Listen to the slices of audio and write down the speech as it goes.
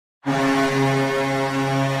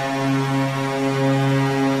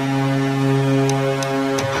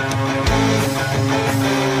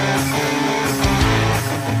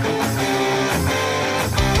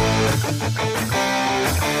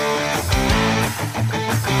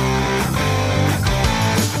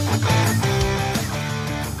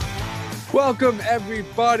Welcome,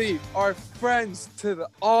 everybody, our friends, to the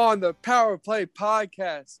On the Power Play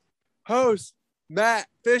podcast. Host Matt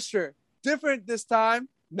Fisher. Different this time.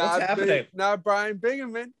 What's happening? Not Brian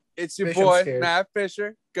Bingaman. It's your Fish, boy, Matt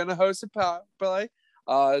Fisher, gonna host a Power Play.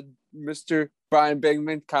 Mr. Brian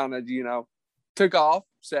Bingaman kind of, took off,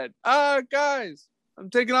 said, guys, I'm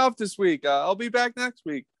taking off this week. I'll be back next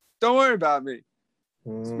week. Don't worry about me.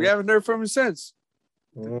 So we haven't heard from him since.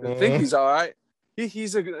 I think he's all right.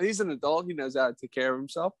 He's an adult. He knows how to take care of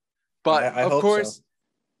himself. But I of hope course,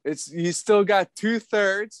 so. He's still got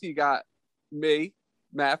 2/3. He got me,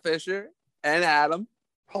 Matt Fisher, and Adam.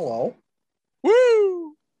 Hello.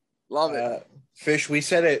 Woo! Love it. Fish, we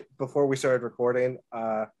said it before we started recording,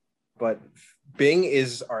 but Bing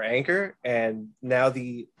is our anchor, and now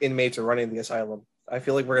the inmates are running the asylum. I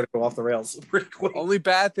feel like we're going to go off the rails pretty quick. Only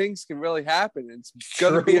bad things can really happen. It's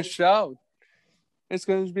going to be a show. It's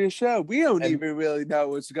going to be a show. We don't even really know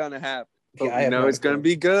what's going to happen. But we know it's going to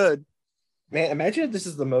be good. Man, imagine if this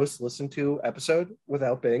is the most listened to episode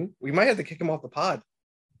without Bing. We might have to kick him off the pod.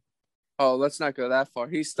 Oh, let's not go that far.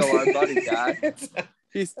 He's still our buddy, guy.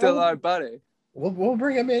 He's still our buddy. We'll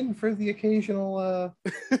bring him in for the occasional,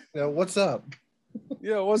 what's up?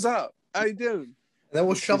 Yeah, what's up? How you doing? And then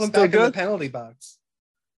we'll shove him back in the penalty box.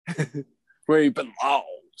 Where he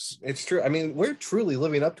belongs. It's true. I mean, we're truly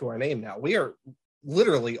living up to our name now. We are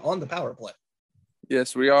literally on the power play.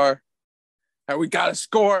 Yes, we are. And we got to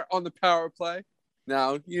score on the power play.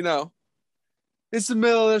 Now, it's the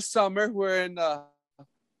middle of the summer. We're in, I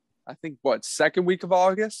think, second week of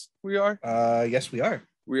August we are? Yes, we are.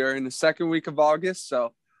 We are in the second week of August.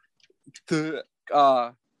 So to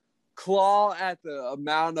claw at the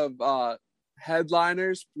amount of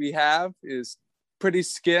headliners we have is pretty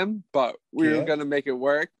skim, but we're going to make it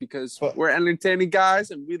work because we're entertaining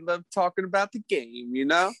guys and we love talking about the game,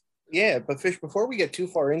 Yeah, but Fish, before we get too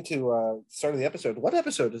far into the start of the episode, what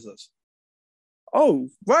episode is this? Oh,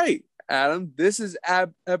 right, Adam. This is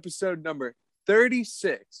episode number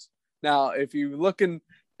 36. Now, if you're looking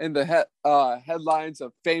in the headlines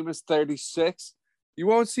of Famous 36, you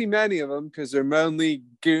won't see many of them because they're mainly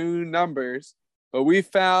goon numbers. But we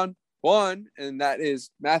found one, and that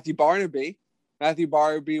is Matthew Barnaby. Matthew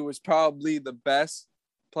Barnaby was probably the best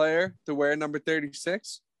player to wear number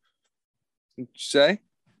 36. Would you say?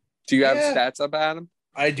 Do you have stats up, Adam?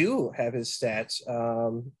 I do have his stats.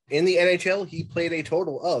 In the NHL, he played a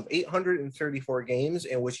total of 834 games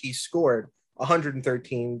in which he scored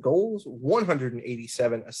 113 goals,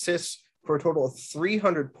 187 assists for a total of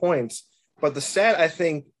 300 points. But the stat I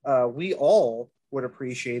think we all would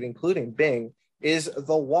appreciate, including Bing, is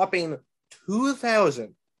the whopping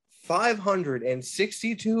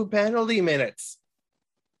 2,562 penalty minutes.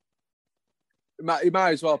 You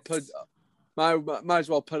might as well put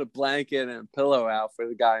a blanket and a pillow out for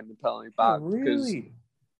the guy in the penalty box because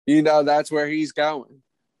that's where he's going.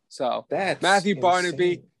 So that's Matthew insane.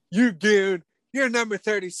 Barnaby, you goon, you're number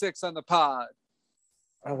 36 on the pod.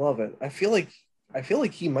 I love it. I feel like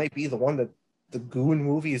he might be the one that the Goon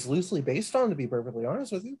movie is loosely based on, to be perfectly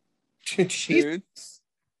honest with you. Dude.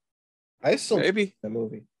 I still maybe the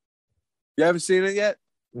movie. You haven't seen it yet?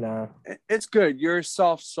 Nah. It's good. You're a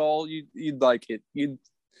soft soul. You'd like it. You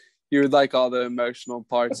would like all the emotional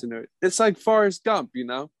parts in it. It's like Forrest Gump,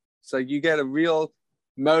 It's like you get a real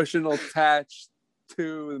emotional attached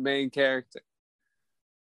to the main character.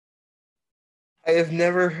 I have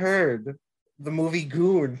never heard the movie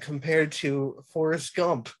Goon compared to Forrest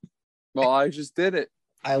Gump. Well, I just did it.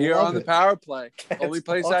 You're on the power play.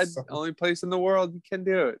 That's only place in the world you can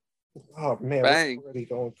do it. Oh man, Bang. we're already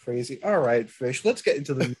going crazy. All right, Fish, let's get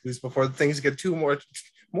into the news before things get too more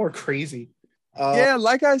crazy.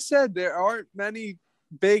 Like I said, there aren't many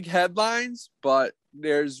big headlines, but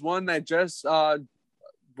there's one that just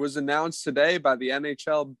was announced today by the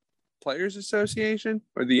NHL Players Association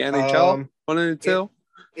or the NHL, one of the two.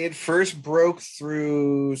 It first broke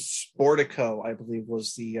through Sportico, I believe,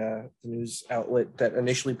 was the news outlet that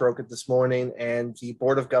initially broke it this morning, and the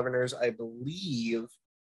Board of Governors, I believe,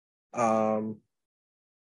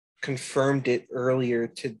 confirmed it earlier I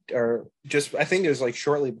think it was like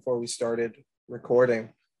shortly before we started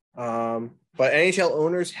recording. But NHL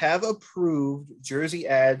owners have approved jersey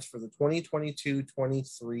ads for the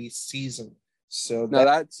 2022-23 season. So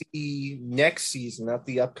that's the next season, not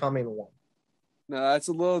the upcoming one. Now, that's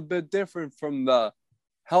a little bit different from the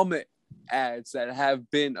helmet ads that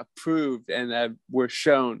have been approved and that were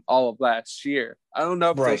shown all of last year. I don't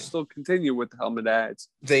know if they'll still continue with the helmet ads.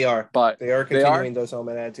 They are. But they are continuing those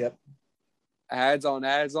helmet ads, yep. Ads on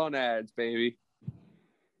ads on ads, baby.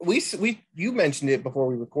 You mentioned it before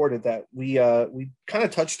we recorded that we kind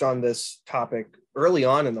of touched on this topic early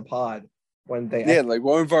on in the pod. when they like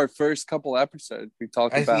one of our first couple episodes, we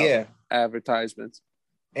talked about advertisements.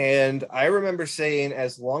 And I remember saying,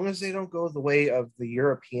 as long as they don't go the way of the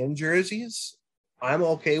European jerseys, I'm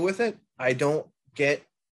okay with it. I don't get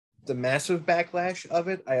the massive backlash of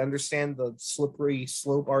it. I understand the slippery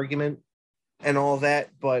slope argument and all that,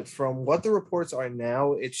 but from what the reports are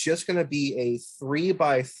now, it's just going to be a 3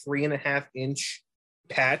 by 3.5 inch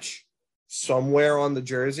patch somewhere on the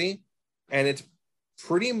jersey, and it's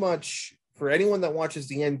pretty much, for anyone that watches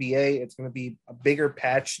the NBA, it's going to be a bigger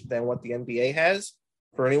patch than what the NBA has.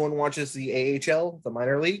 For anyone who watches the AHL, the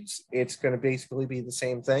minor leagues, it's going to basically be the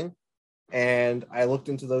same thing. And I looked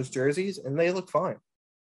into those jerseys, and they look fine.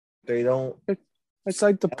 They don't. It's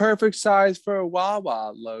like the perfect size for a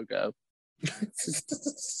Wawa logo.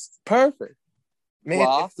 Perfect.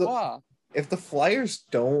 Man, if the Flyers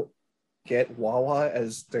don't get Wawa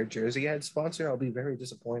as their jersey ad sponsor, I'll be very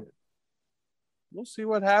disappointed. We'll see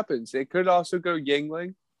what happens. It could also go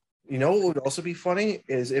Yingling. You know what would also be funny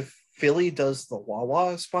is if Philly does the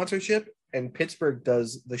Wawa sponsorship and Pittsburgh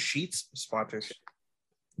does the Sheets sponsorship.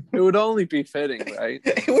 It would only be fitting, right?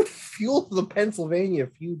 It would fuel the Pennsylvania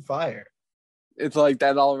feud fire. It's like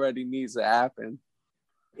that already needs to happen.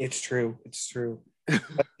 It's true. But,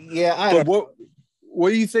 yeah, I don't know. What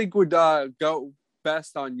do you think would go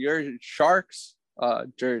best on your Sharks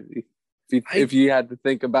jersey? If you had to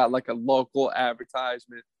think about like a local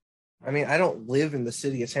advertisement. I mean, I don't live in the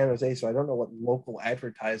city of San Jose, so I don't know what local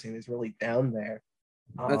advertising is really down there.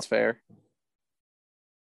 That's fair.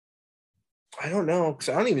 I don't know, because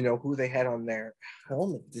I don't even know who they had on their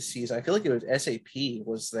helmet this season. I feel like it was SAP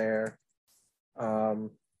was there.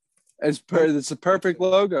 It's a perfect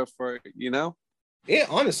logo for it, you know? It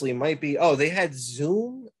honestly might be. Oh, they had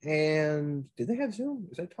Zoom, and did they have Zoom?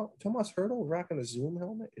 Is that Tomas Hertl rocking a Zoom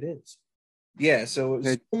helmet? It is. Yeah, so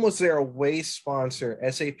Zoom was their away sponsor.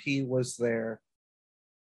 SAP was their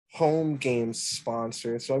home game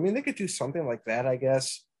sponsor. So, I mean, they could do something like that, I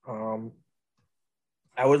guess.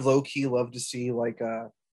 I would low-key love to see like a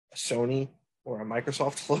Sony or a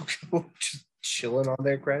Microsoft logo just chilling on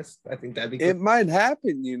their crest. I think that'd be good. It might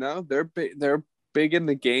happen, you know. They're big in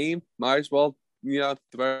the game. Might as well, you know,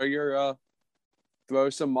 throw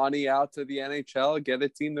some money out to the NHL, get a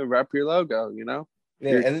team to rep your logo, you know.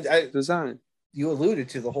 Yeah, and design. You alluded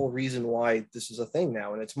to the whole reason why this is a thing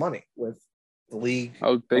now, and it's money with the league.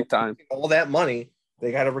 Oh, big time. All that money,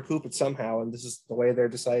 they got to recoup it somehow, and this is the way they're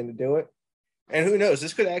deciding to do it. And who knows?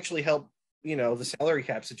 This could actually help, you know, the salary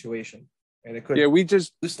cap situation, and it could. Yeah, we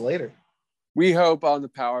just boost later. We hope on the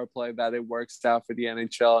power play that it works out for the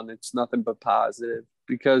NHL and it's nothing but positive,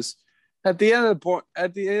 because at the end of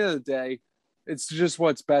the day, it's just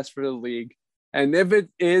what's best for the league. And if it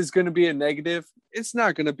is going to be a negative, it's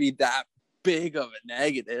not going to be that big of a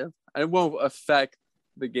negative. It won't affect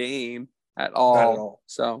the game at all. Not at all.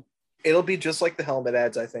 So it'll be just like the helmet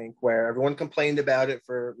ads, I think, where everyone complained about it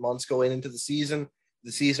for months going into the season.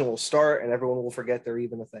 The season will start and everyone will forget they're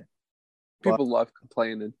even a thing. People love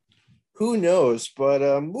complaining. Who knows?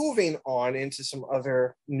 But moving on into some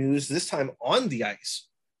other news, this time on the ice.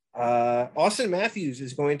 Auston Matthews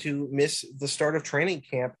is going to miss the start of training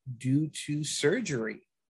camp due to surgery.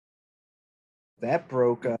 That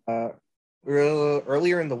broke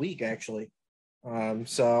earlier in the week, actually.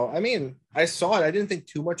 So, I mean, I saw it. I didn't think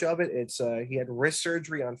too much of it. It's he had wrist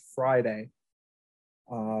surgery on Friday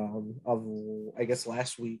of, I guess,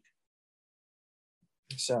 last week.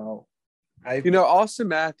 So, Auston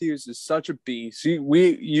Matthews is such a beast.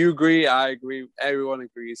 You agree, I agree, everyone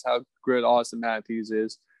agrees how good Auston Matthews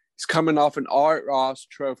is. He's coming off an Art Ross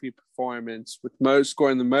Trophy performance with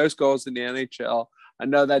scoring the most goals in the NHL. I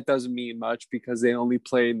know that doesn't mean much because they only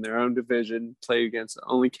played in their own division, played against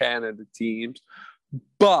only Canada teams.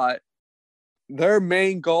 But their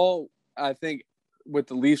main goal, I think, with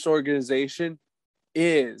the Leafs organization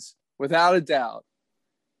is, without a doubt,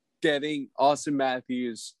 getting Auston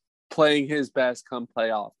Matthews playing his best come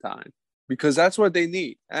playoff time, because that's what they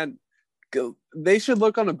need. And they should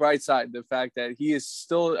look on the bright side, the fact that he is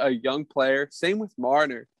still a young player. Same with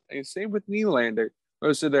Marner, and same with Nylander.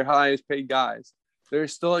 Those are their highest paid guys. They're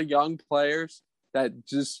still young players that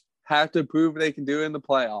just have to prove they can do it in the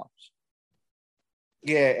playoffs.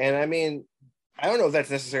 Yeah, and I mean, I don't know if that's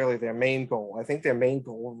necessarily their main goal. I think their main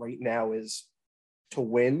goal right now is to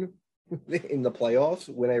win in the playoffs,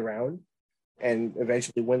 win a round, and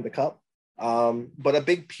eventually win the cup. But a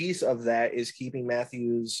big piece of that is keeping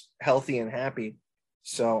Matthews healthy and happy.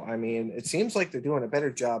 So, I mean, it seems like they're doing a better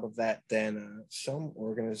job of that than some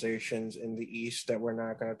organizations in the East that we're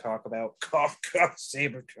not going to talk about. Cough, cough,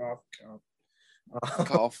 saber, cough, cough.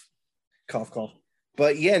 Cough. Cough, cough.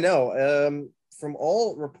 But yeah, no, from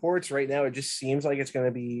all reports right now, it just seems like it's going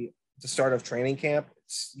to be the start of training camp.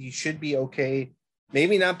 You should be okay.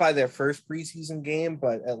 Maybe not by their first preseason game,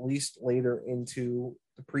 but at least later into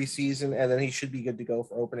the preseason, and then he should be good to go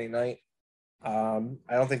for opening night. I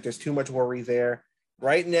don't think there's too much worry there.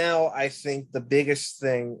 Right now, I think the biggest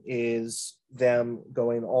thing is them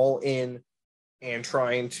going all in and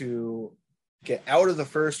trying to get out of the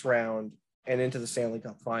first round and into the Stanley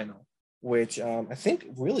Cup final, which I think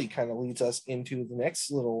really kind of leads us into the next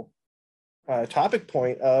little topic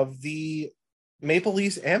point of the Maple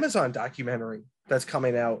Leafs Amazon documentary that's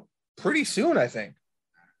coming out pretty soon, I think.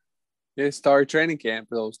 Yeah, start training camp.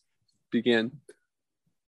 They'll begin.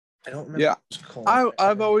 I don't remember. Yeah,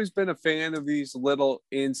 I've always been a fan of these little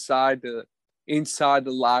inside the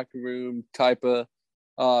locker room type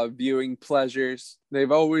of viewing pleasures.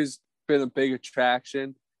 They've always been a big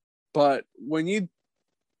attraction, but when you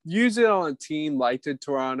use it on a team like the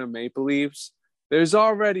Toronto Maple Leafs, there's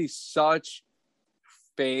already such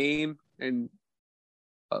fame and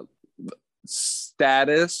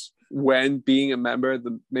status when being a member of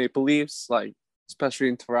the Maple Leafs, like especially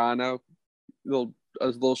in Toronto, they'll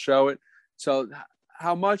show it. So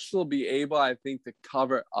how much they'll be able, I think, to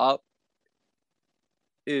cover up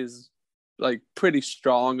is like pretty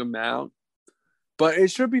strong amount. But it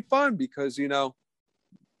should be fun because, you know,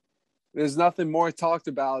 there's nothing more talked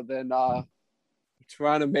about than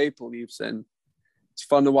Toronto Maple Leafs, and it's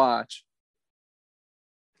fun to watch.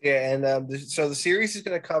 Yeah, and so the series is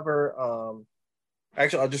going to cover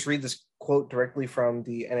actually, I'll just read this quote directly from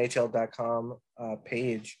the NHL.com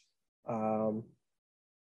page.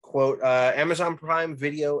 Quote, Amazon Prime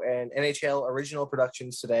Video and NHL original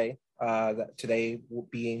productions today, today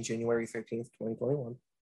being January 13th,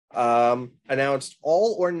 2021, announced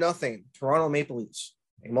All or Nothing, Toronto Maple Leafs,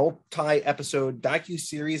 a multi-episode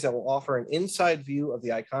docu-series that will offer an inside view of the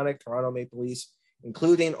iconic Toronto Maple Leafs,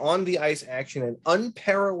 including on-the-ice action and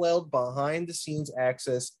unparalleled behind-the-scenes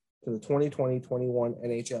access to the 2020-21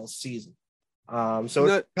 NHL season. So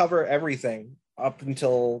it'll cover everything up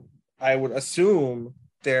until, I would assume,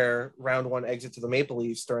 their round one exit to the Maple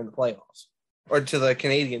Leafs during the playoffs, or to the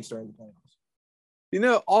Canadiens during the playoffs. You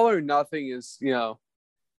know, All or Nothing is, you know,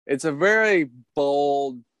 it's a very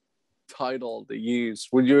bold title to use.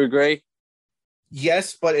 Would you agree?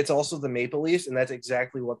 Yes, but it's also the Maple Leafs, and that's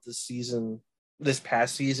exactly what this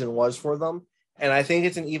past season was for them. And I think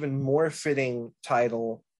it's an even more fitting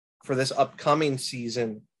title for this upcoming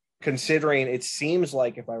season, considering it seems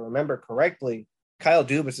like, if I remember correctly, Kyle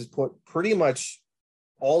Dubas has put pretty much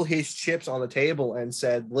all his chips on the table and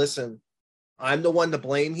said, listen, I'm the one to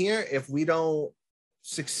blame here. If we don't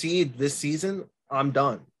succeed this season, I'm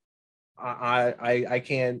done. I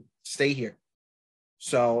can't stay here.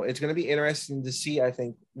 So it's going to be interesting to see, I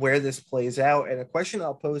think, where this plays out. And a question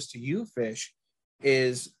I'll pose to you, Fish,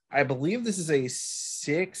 is I believe this is a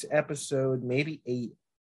 6-episode, maybe 8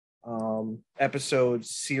 episode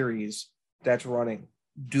series that's running.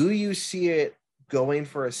 Do you see it going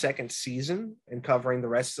for a second season and covering the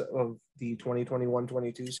rest of the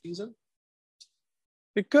 2021-22 season?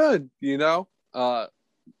 It could, you know.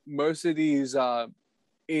 Most of these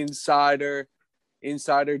insider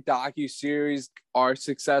docu-series are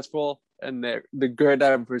successful, and they're good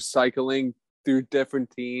at recycling through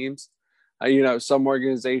different teams. You know, some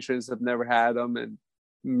organizations have never had them, and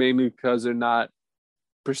mainly because they're not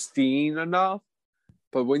pristine enough.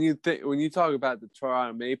 But when you talk about the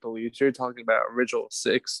Toronto Maple Leafs, you're talking about Original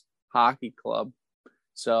Six hockey club.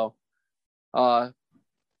 So,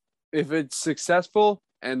 if it's successful,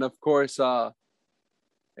 and of course,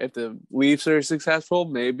 if the Leafs are successful,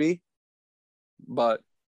 maybe. But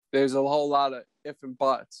there's a whole lot of if and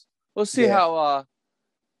buts. We'll see how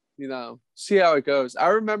see how it goes. I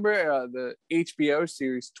remember the HBO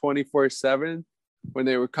series 24/7 when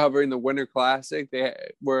they were covering the Winter Classic. They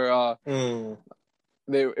were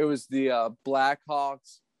it was the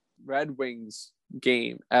Blackhawks Red Wings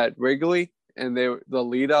game at Wrigley, and the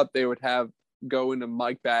lead up they would have go into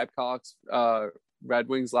Mike Babcock's Red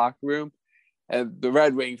Wings locker room, and the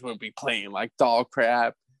Red Wings would be playing like dog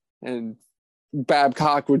crap, and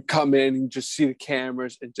Babcock would come in and just see the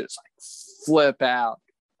cameras and just like flip out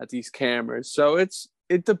at these cameras. So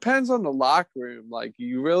it depends on the locker room. Like,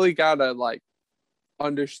 you really gotta like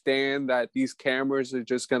understand that these cameras are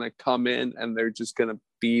just gonna come in and they're just gonna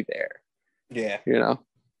be there. Yeah, you know.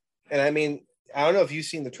 And I mean, I don't know if you've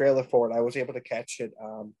seen the trailer for it. I was able to catch it.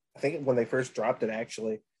 I think when they first dropped it,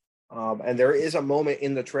 actually. And there is a moment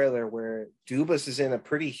in the trailer where Dubas is in a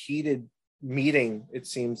pretty heated meeting, it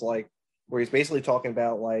seems like, where he's basically talking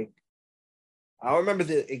about, like, I don't remember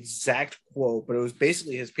the exact quote, but it was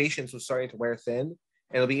basically his patience was starting to wear thin.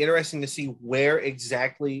 And it'll be interesting to see where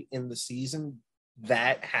exactly in the season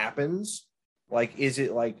that happens. Like, is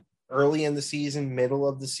it like early in the season, middle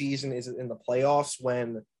of the season? Is it in the playoffs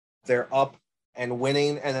when they're up and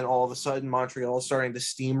winning, and then all of a sudden Montreal is starting to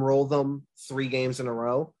steamroll them 3 games in a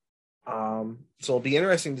row? So it'll be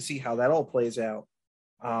interesting to see how that all plays out.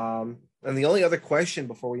 And the only other question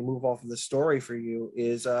before we move off of the story for you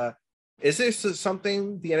is there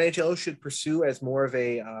something the NHL should pursue as more of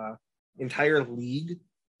a entire league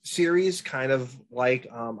series, kind of like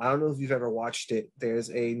I don't know if you've ever watched it. There's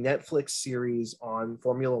a Netflix series on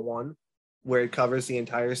Formula One where it covers the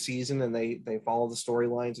entire season, and they follow the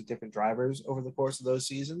storylines of different drivers over the course of those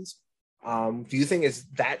seasons. Do you think is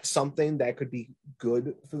that something that could be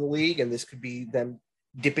good for the league, and this could be them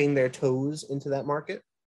dipping their toes into that market?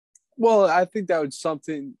 Well, I think that would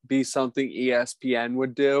be something ESPN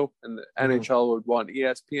would do, and the NHL would want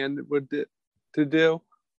ESPN to do.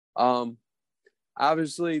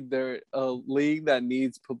 Obviously, they're a league that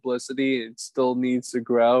needs publicity and still needs to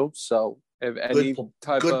grow. So, if any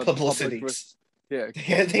type of publicity,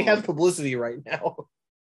 they have publicity right now.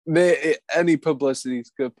 Any publicity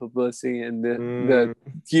is good publicity in the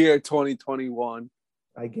year 2021,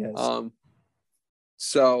 I guess.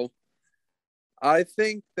 So I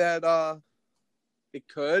think that it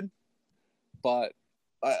could, but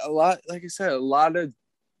a lot of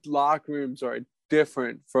locker rooms are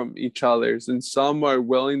different from each other's, and some are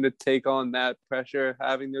willing to take on that pressure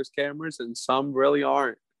having those cameras, and some really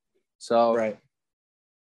aren't. So right.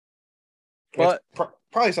 But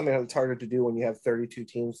probably something that's harder to do when you have 32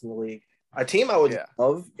 teams in the league. A team I would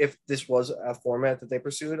love, if this was a format that they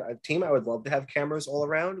pursued, a team I would love to have cameras all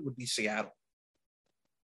around would be Seattle.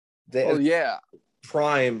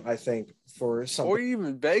 Prime, I think, for something. Or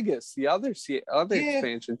even Vegas, the other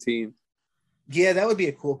expansion team. Yeah, that would be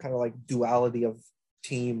a cool kind of like duality of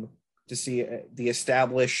team to see the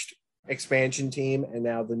established expansion team and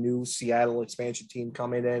now the new Seattle expansion team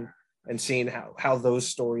coming in and seeing how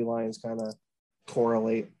those storylines kind of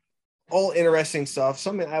correlate. All interesting stuff.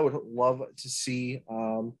 Something I would love to see.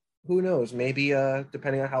 Who knows? Maybe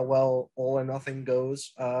depending on how well All or Nothing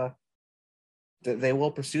goes, they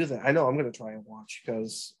will pursue that. I know I'm going to try and watch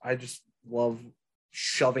because I just love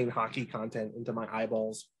shoving hockey content into my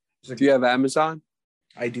eyeballs. Do you have Amazon?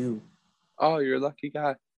 I do. Oh, you're a lucky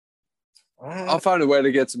guy. I'll find a way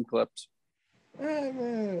to get some clips.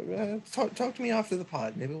 Talk to me after the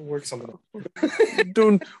pod. Maybe we'll work something out.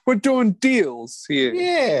 We're doing deals here.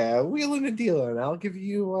 Yeah, wheeling a deal, and I'll give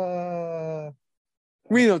you.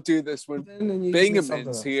 We don't do this when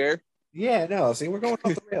Bingham's here. Yeah, no. See, we're going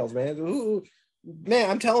off the rails, man. Ooh, man,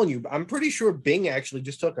 I'm telling you, I'm pretty sure Bing actually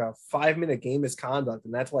just took a 5-minute game misconduct,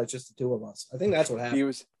 and that's why it's just the two of us. I think that's what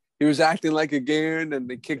happened. He was acting like a goon, and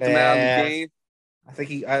they kicked him out of the game. I think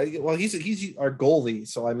he's our goalie,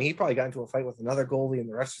 so I mean he probably got into a fight with another goalie, and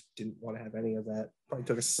the rest didn't want to have any of that. Probably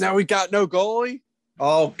took a. Now we got no goalie.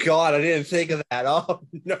 Oh God, I didn't think of that. Oh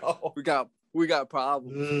no, we got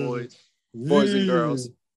problems, boys and girls.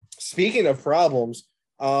 Speaking of problems,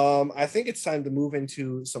 I think it's time to move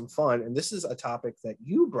into some fun, and this is a topic that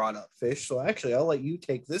you brought up, Fish. So actually, I'll let you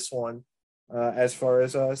take this one as far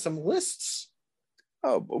as some lists.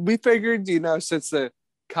 Oh, we figured, since the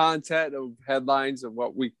content of headlines of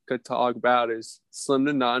what we could talk about is slim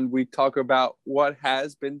to none, we talk about what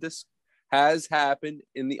has happened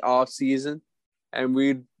in the off season, and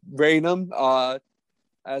we rate them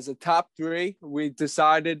as a top 3. We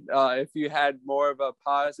decided if you had more of a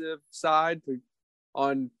positive side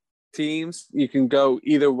on teams, you can go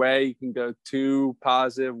either way. You can go 2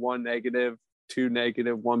 positive, 1 negative, 2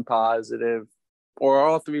 negative, 1 positive, or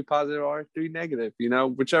all 3 positive or 3 negative.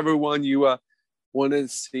 Whichever one you want to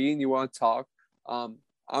see and you want to talk.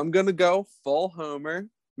 I'm gonna go full homer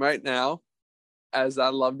right now, as I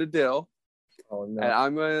love to do. Oh no! And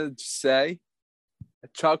I'm gonna say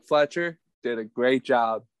Chuck Fletcher did a great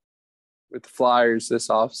job with the Flyers this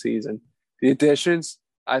offseason. The additions,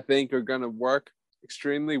 I think, are gonna work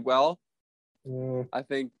extremely well. I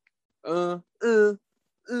think. I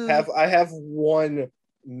have one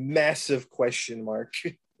massive question mark,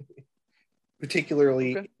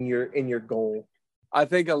 particularly in your goal. I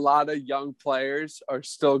think a lot of young players are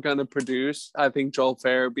still going to produce. I think Joel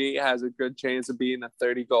Farabee has a good chance of being a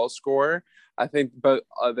 30-goal scorer. I think both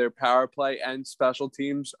their power play and special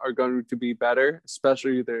teams are going to be better,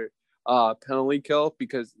 especially their penalty kill,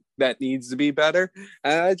 because that needs to be better.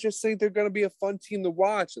 And I just think they're going to be a fun team to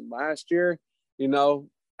watch. And last year,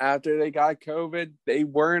 after they got COVID, they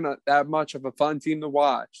weren't that much of a fun team to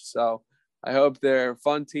watch. So I hope they're a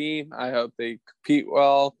fun team. I hope they compete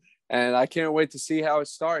well. And I can't wait to see how it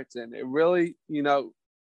starts. And it really,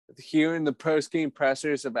 hearing the post-game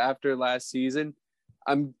pressers of after last season,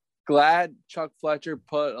 I'm glad Chuck Fletcher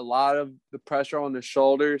put a lot of the pressure on his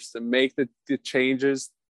shoulders to make the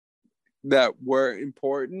changes that were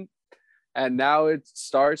important. And now it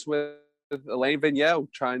starts with Elaine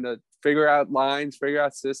Vigneault trying to figure out lines, figure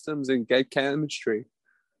out systems, and get chemistry.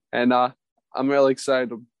 And I'm really excited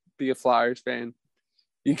to be a Flyers fan.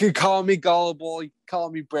 You can call me gullible, you can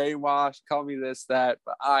call me brainwashed, call me this, that,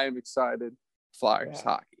 but I am excited. Flyers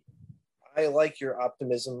hockey. I like your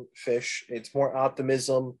optimism, Fish. It's more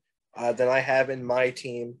optimism than I have in my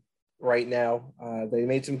team right now. They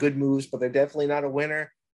made some good moves, but they're definitely not a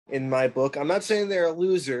winner in my book. I'm not saying they're a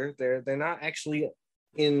loser. They're not actually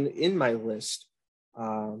in my list,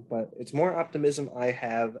 but it's more optimism I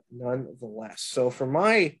have nonetheless. So for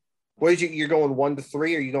my, you're going 1 to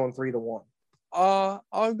 3, or are you going 3 to 1?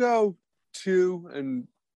 I'll go 2 and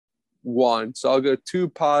 1. So I'll go 2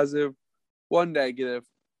 positive, 1 negative.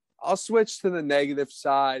 I'll switch to the negative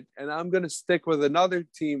side, and I'm going to stick with another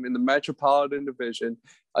team in the Metropolitan Division,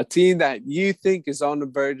 a team that you think is on the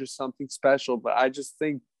verge of something special, but I just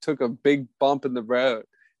think took a big bump in the road,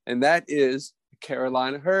 and that is the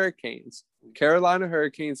Carolina Hurricanes. Carolina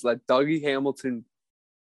Hurricanes let Dougie Hamilton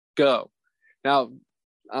go. Now,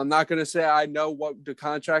 I'm not going to say I know what the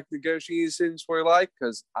contract negotiations were like,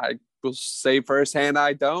 because I will say firsthand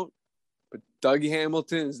I don't, but Dougie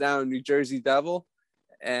Hamilton is now a New Jersey Devil.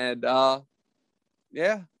 And,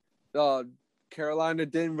 Carolina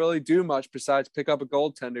didn't really do much besides pick up a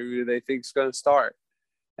goaltender who they think is going to start.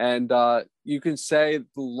 And you can say a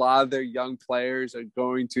lot of their young players are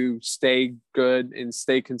going to stay good and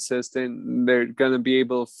stay consistent. And they're going to be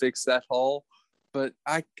able to fix that hole. But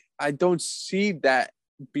I don't see that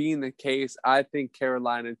being the case. I think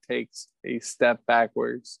Carolina takes a step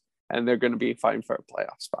backwards, and they're going to be fighting for a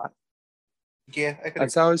playoff spot. Yeah,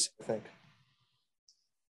 that's how I think.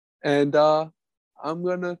 And I'm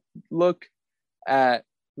going to look at,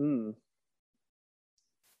 I'm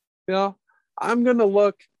going to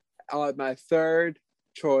look at my third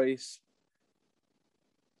choice.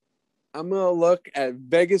 I'm going to look at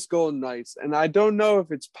Vegas Golden Knights. And I don't know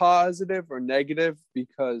if it's positive or negative,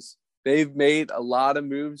 because they've made a lot of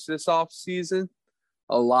moves this offseason,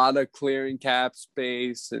 a lot of clearing cap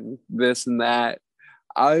space and this and that.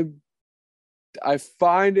 I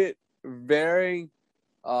find it very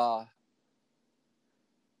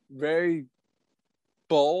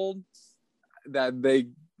bold that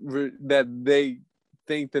they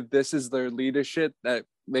think that this is their leadership, that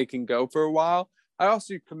they can go for a while. I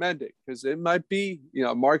also commend it, because it might be,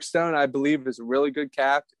 Mark Stone, I believe, is a really good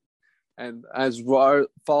captain, and as well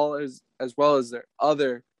as their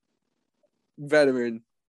other veteran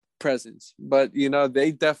presence. But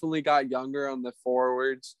they definitely got younger on the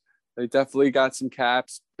forwards. They definitely got some cap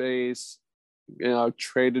space.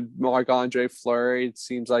 Traded Marc-Andre Fleury. It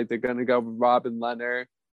seems like they're going to go with Robin Leonard.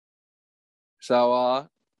 So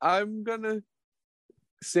I'm going to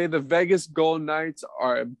say the Vegas Golden Knights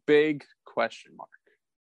are a big question mark.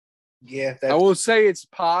 Yeah. I won't say it's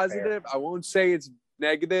positive. Fair. I won't say it's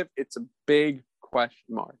negative. It's a big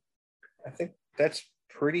question mark. I think that's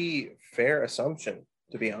pretty fair assumption,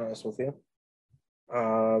 to be honest with you.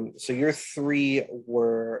 So your 3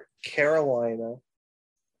 were Carolina,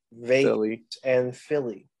 Vegas, Philly, and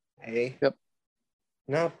Philly. Hey? Yep.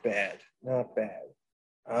 Not bad.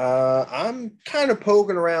 I'm kind of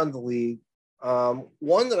poking around the league.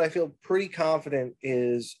 One that I feel pretty confident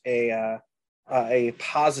is a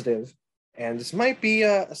positive, and this might be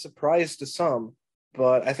a surprise to some,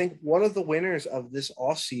 but I think one of the winners of this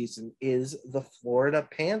offseason is the Florida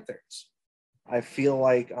Panthers. I feel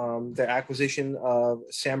like their acquisition of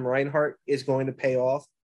Sam Reinhart is going to pay off.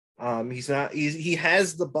 He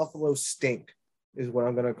has the Buffalo stink, is what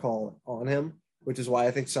I'm going to call it, on him, which is why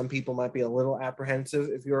I think some people might be a little apprehensive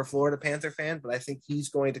if you're a Florida Panther fan, but I think he's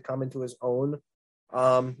going to come into his own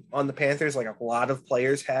on the Panthers, like a lot of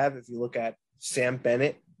players have. If you look at Sam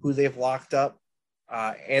Bennett, who they've locked up,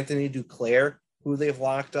 Anthony Duclair, who they've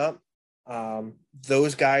locked up,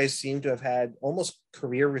 those guys seem to have had almost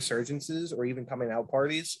career resurgences or even coming out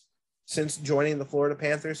parties since joining the Florida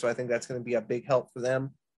Panthers. So I think that's going to be a big help for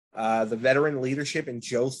them. The veteran leadership in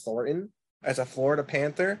Joe Thornton as a Florida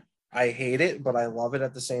Panther, I hate it, but I love it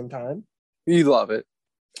at the same time. You love it.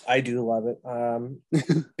 I do love it. I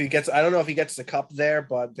don't know if he gets the cup there,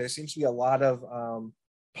 but there seems to be a lot of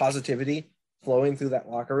positivity flowing through that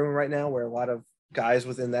locker room right now, where a lot of guys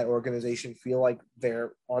within that organization feel like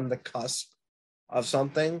they're on the cusp of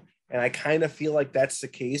something. And I kind of feel like that's the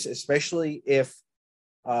case, especially if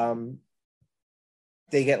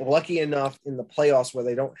they get lucky enough in the playoffs where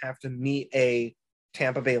they don't have to meet a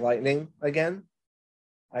Tampa Bay Lightning again.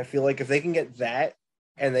 I feel like if they can get that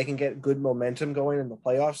and they can get good momentum going in the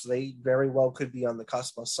playoffs, they very well could be on the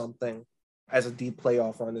cusp of something as a deep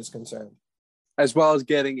playoff run is concerned. As well as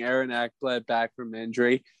getting Aaron Ekblad back from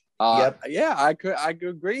injury. Yep. Yeah, I could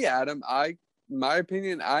agree, Adam. My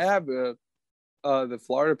opinion, I have the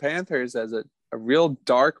Florida Panthers as a real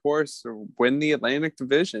dark horse to win the Atlantic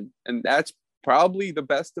Division, and that's probably the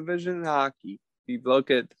best division in hockey. You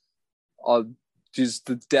look at just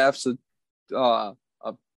the depths of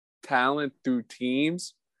talent through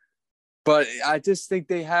teams, but I just think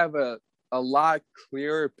they have a lot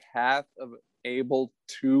clearer path of able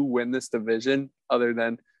to win this division, other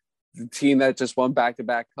than the team that just won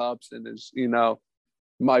back-to-back cups and is,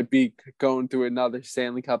 might be going through another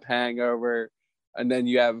Stanley Cup hangover. And then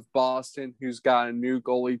you have Boston, who's got a new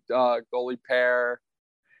goalie pair.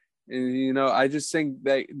 And, I just think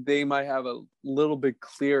they might have a little bit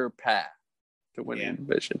clearer path to winning the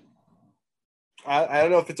division. I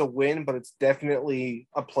don't know if it's a win, but it's definitely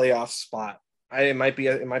a playoff spot. It might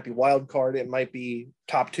be wild card. It might be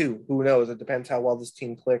top two. Who knows? It depends how well this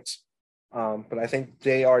team clicks. But I think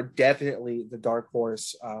they are definitely the dark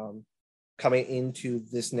horse coming into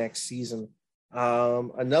this next season.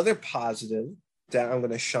 Another positive that I'm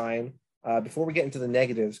going to shine before we get into the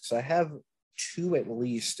negatives, because I have two at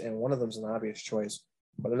least, and one of them is an obvious choice.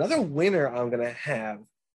 But another winner I'm going to have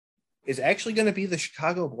is actually going to be the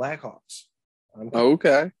Chicago Blackhawks.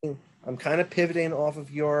 Okay. I'm kind of pivoting off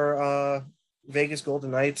of your Vegas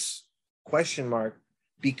Golden Knights question mark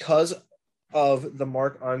because of the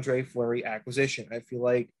Marc-Andre Fleury acquisition. I feel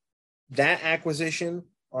like that acquisition,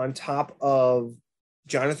 on top of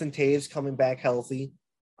Jonathan Toews coming back healthy,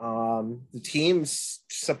 the team's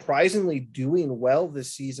surprisingly doing well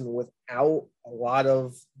this season without a lot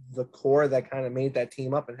of the core that kind of made that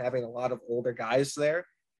team up, and having a lot of older guys there,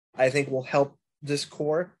 I think will help this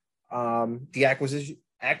core. The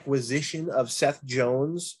acquisition of Seth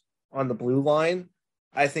Jones on the blue line,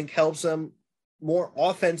 I think helps them more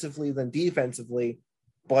offensively than defensively,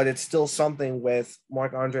 but it's still something with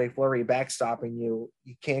Marc-Andre Fleury backstopping you.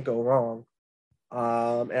 You can't go wrong.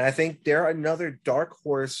 And I think they're another dark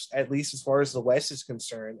horse, at least as far as the West is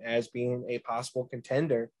concerned, as being a possible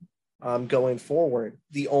contender going forward.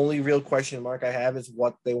 The only real question mark I have is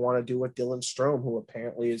what they want to do with Dylan Strome, who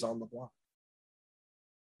apparently is on the block.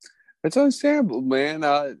 It's understandable, man.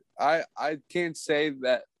 I can't say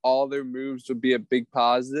that all their moves would be a big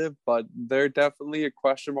positive, but they're definitely a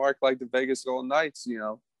question mark, like the Vegas Golden Knights.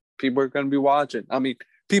 People are going to be watching. I mean,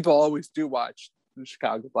 people always do watch the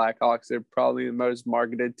Chicago Blackhawks. They're probably the most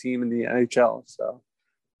marketed team in the NHL. So,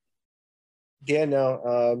 yeah,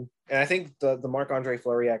 no. And I think the Marc-Andre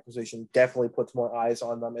Fleury acquisition definitely puts more eyes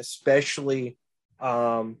on them, especially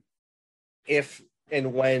if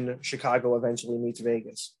and when Chicago eventually meets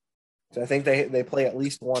Vegas. So I think they play at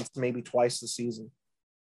least once, maybe twice this season.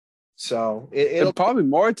 So it'll probably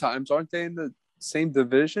more times, aren't they in the same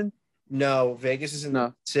division? No, Vegas is in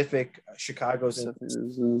the Pacific. Chicago's in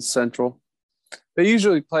the Central. They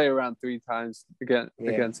usually play around 3 times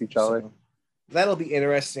against each other. So that'll be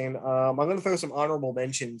interesting. I'm going to throw some honorable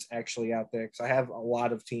mentions actually out there, because I have a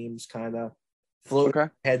lot of teams kind of floating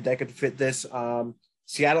ahead that could fit this.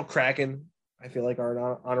 Seattle Kraken, I feel like, are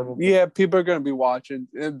an honorable. Yeah, people are going to be watching.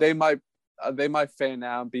 They might fan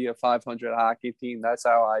out and be a 500 hockey team. That's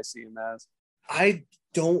how I see them as. I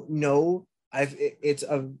don't know. It's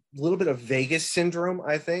a little bit of Vegas syndrome,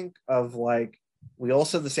 I think, of like, we all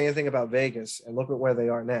said the same thing about Vegas, and look at where they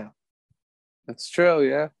are now. That's true,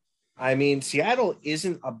 yeah. I mean, Seattle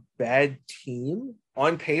isn't a bad team.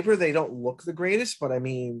 On paper, they don't look the greatest, but I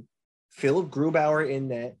mean, Philip Grubauer in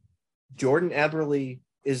net, Jordan Eberle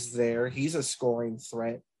is there. He's a scoring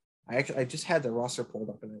threat. I just had the roster pulled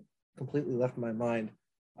up and it completely left my mind.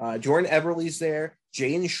 Jordan Eberle's there.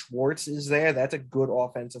 Jaden Schwartz is there. That's a good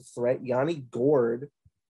offensive threat. Yanni Gord,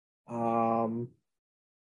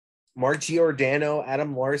 Mark Giordano,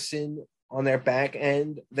 Adam Larson on their back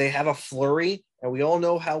end. They have a Fleury, and we all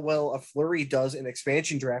know how well a Fleury does in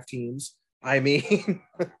expansion draft teams. I mean,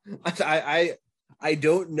 I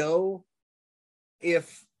don't know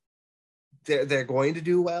if they're going to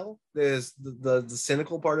do well. There's the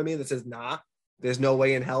cynical part of me that says, nah, there's no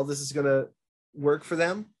way in hell this is going to work for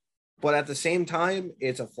them. But at the same time,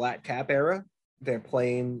 it's a flat cap era. They're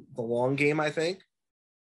playing the long game, I think.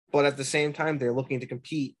 But at the same time, they're looking to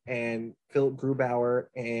compete, and Philip Grubauer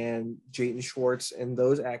and Jaden Schwartz and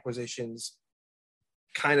those acquisitions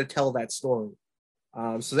kind of tell that story.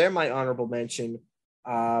 So they're my honorable mention.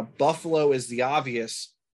 Buffalo is the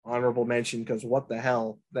obvious honorable mention, because what the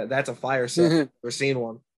hell? That's a fire sale. We're seeing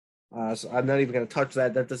one. So I'm not even going to touch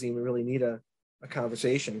that. That doesn't even really need a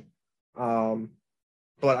conversation.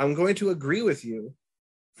 but I'm going to agree with you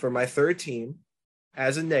for my third team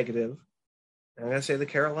as a negative. I'm going to say the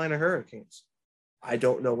Carolina Hurricanes. I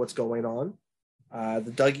don't know what's going on.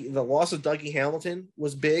 The loss of Dougie Hamilton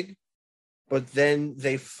was big, but then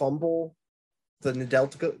they fumble the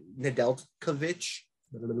Nedeljkovic,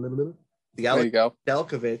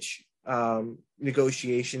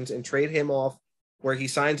 negotiations and trade him off, where he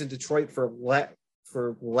signs in Detroit for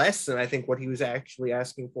less than I think what he was actually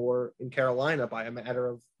asking for in Carolina by a matter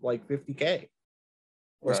of like $50K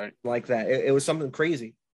or something like that. It was something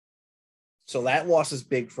crazy. So that loss is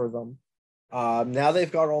big for them. Now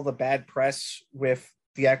they've got all the bad press with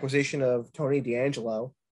the acquisition of Tony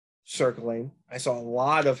DeAngelo circling. I saw a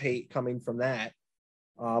lot of hate coming from that,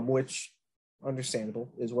 which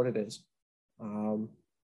understandable is what it is.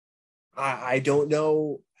 I don't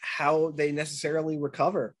know how they necessarily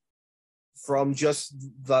recover from just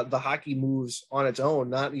the hockey moves on its own,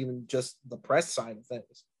 not even just the press side of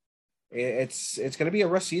things. It's going to be a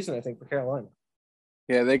rough season, I think, for Carolina.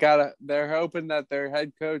 Yeah, they're hoping that their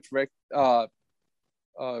head coach, Rod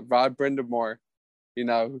Brindamore,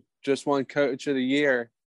 just won Coach of the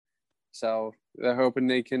Year. So they're hoping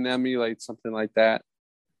they can emulate something like that.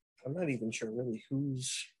 I'm not even sure really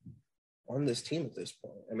who's on this team at this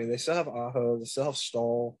point. I mean, they still have Aho, they still have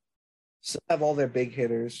Stahl, still have all their big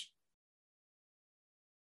hitters.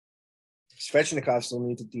 Svechnikov still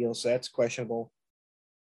needs a deal, so that's questionable.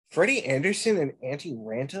 Freddie Anderson and Antti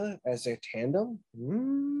Ranta as their tandem?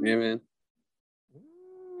 Yeah, man.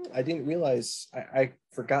 I didn't realize. I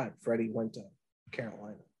forgot Freddie went to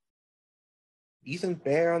Carolina. Ethan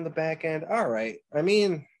Bear on the back end. All right. I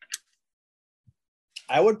mean,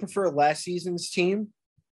 I would prefer last season's team,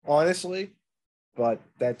 honestly, but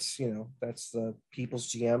that's the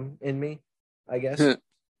people's GM in me, I guess.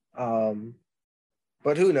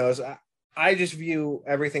 But who knows? I just view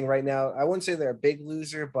everything right now. I wouldn't say they're a big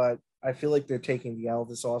loser, but I feel like they're taking the L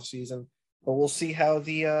this offseason. But we'll see how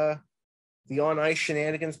the on-ice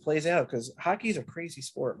shenanigans plays out, because hockey's a crazy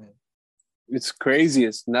sport, man. It's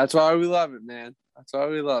craziest, and that's why we love it, man. That's why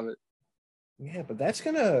we love it. Yeah, but that's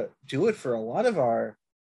going to do it for a lot of our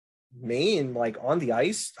main, like,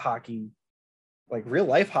 on-the-ice hockey, like,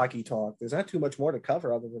 real-life hockey talk. There's not too much more to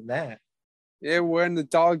cover other than that. Yeah, we're in the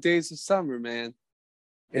dog days of summer, man.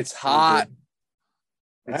 It's hot.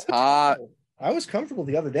 It's hot. I was comfortable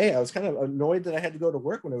the other day. I was kind of annoyed that I had to go to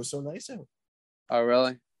work when it was so nice out. Oh,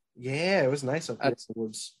 really? Yeah, it was nice up here in the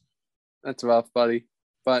woods. That's rough, buddy.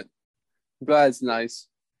 But I'm glad it's nice.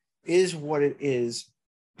 Is what it is.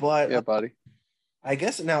 But yeah, buddy. I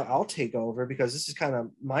guess now I'll take over, because this is kind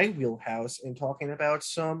of my wheelhouse in talking about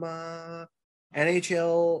some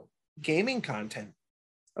NHL gaming content.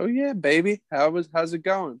 Oh, yeah, baby. How's it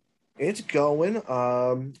going? It's going.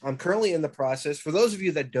 I'm currently in the process. For those of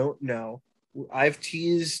you that don't know, I've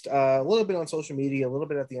teased a little bit on social media, a little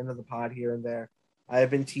bit at the end of the pod here and there. I've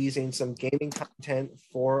been teasing some gaming content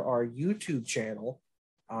for our YouTube channel,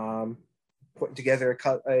 putting together a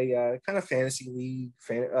kind of fantasy league,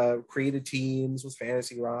 created teams with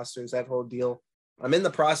fantasy rosters, that whole deal. I'm in the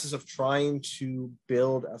process of trying to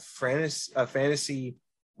build a fantasy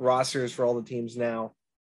rosters for all the teams now.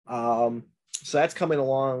 So that's coming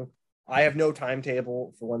along. I have no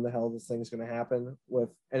timetable for when the hell this thing's going to happen. With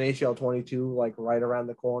NHL 22 like right around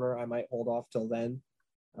the corner, I might hold off till then.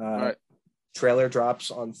 All right. Trailer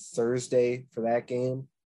drops on Thursday for that game.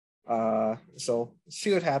 So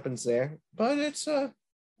see what happens there. But it's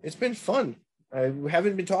been fun. I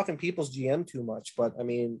haven't been talking people's GM too much, but I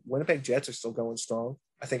mean, Winnipeg Jets are still going strong.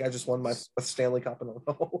 I think I just won my Stanley Cup in a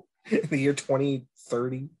row in the year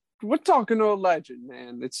 2030. We're talking to a legend,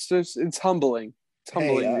 man. It's humbling. It's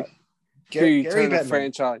humbling. Hey, Gary Bettman.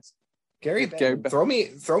 Franchise. Gary Bettman.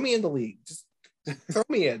 Throw me in the league. Just throw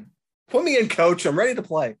me in. Put me in, coach. I'm ready to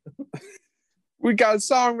play. We got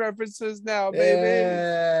song references now, baby.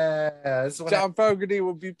 Yeah. John Fogerty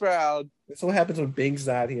will be proud. That's what happens when Bing's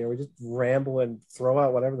not here. We just ramble and throw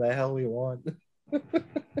out whatever the hell we want.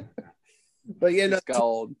 But yeah, it's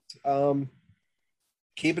gold.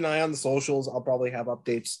 Keep an eye on the socials. I'll probably have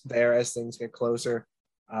updates there as things get closer.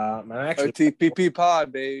 I'm actually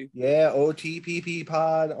OTPPPod, baby. Yeah,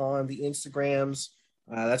 OTPPPod on the Instagrams.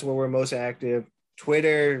 That's where we're most active.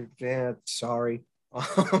 Twitter, sorry.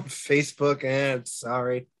 Facebook,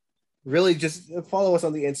 sorry. Really, just follow us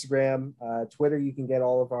on the Instagram. Twitter, you can get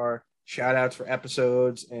all of our shout outs for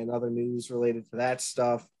episodes and other news related to that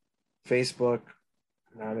stuff. Facebook,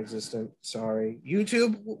 non-existent. Sorry.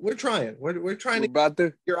 YouTube, we're trying. We're trying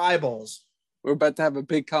to your eyeballs. We're about to have a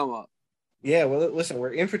big come up. Yeah, well, listen,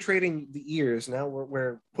 we're infiltrating the ears. Now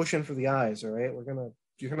we're pushing for the eyes, all right?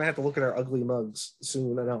 You're gonna have to look at our ugly mugs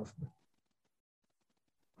soon enough.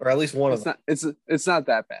 or at least one of them. It's not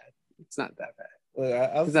that bad. It's not that bad.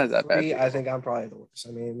 Of not that three, bad, I think I'm probably the worst.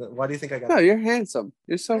 I mean, why do you think I got? No, you're handsome.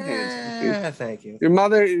 You're so handsome. Dude. Thank you. Your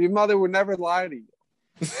mother would never lie to you.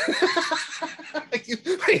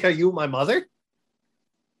 Are you my mother?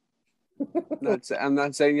 I'm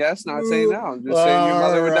not saying yes, not saying no. I'm just saying your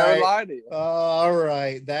mother would never lie to you. All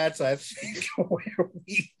right, that's I think where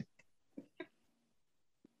we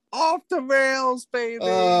off the rails, baby.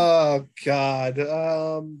 Oh God.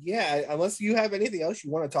 Yeah, unless you have anything else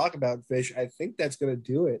you want to talk about, Fish, I think that's gonna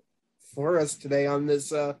do it for us today on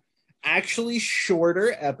this actually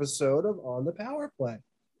shorter episode of On the Power Play.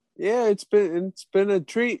 Yeah, it's been a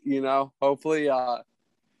treat, Hopefully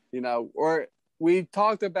or we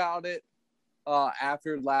talked about it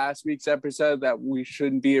after last week's episode that we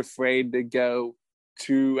shouldn't be afraid to go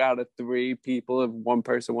 2 out of 3 people if one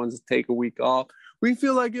person wants to take a week off. We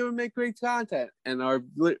feel like it would make great content, and our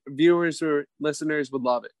viewers or listeners would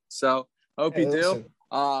love it. So I hope you do.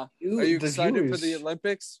 Are you excited for the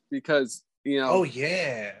Olympics? Because, oh,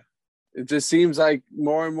 yeah. It just seems like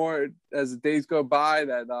more and more as the days go by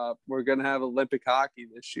that we're going to have Olympic hockey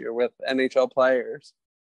this year with NHL players.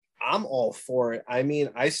 I'm all for it. I mean,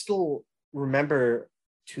 I still remember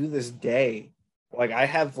to this day, like I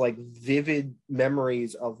have like vivid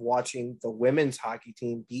memories of watching the women's hockey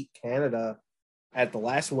team beat Canada at the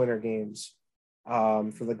last Winter Games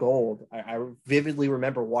for the gold. I vividly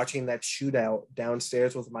remember watching that shootout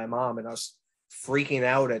downstairs with my mom and us freaking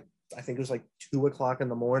out at, I think it was like 2:00 in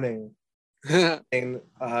the morning and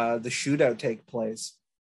the shootout take place.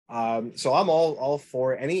 So I'm all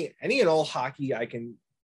for any and all hockey I can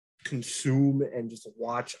consume and just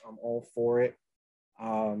watch. I'm all for it.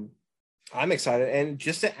 I'm excited. And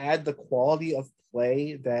just to add the quality of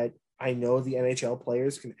play that I know the NHL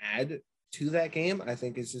players can add to that game, I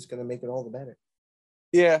think is just going to make it all the better.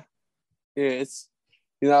 Yeah. It's,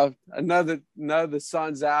 now the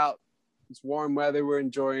sun's out. It's warm weather. We're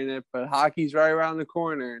enjoying it, but hockey's right around the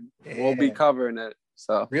corner and we'll be covering it.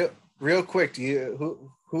 So real quick,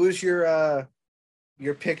 who is your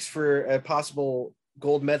picks for a possible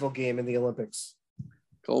gold medal game in the Olympics?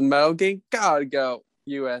 Gold medal game? Gotta go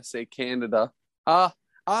USA, Canada. I'll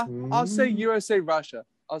say USA, Russia.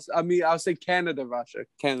 I'll say Canada, Russia.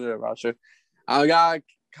 I gotta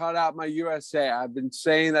cut out my USA. I've been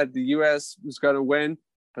saying that the US was gonna win,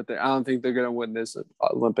 but I don't think they're gonna win this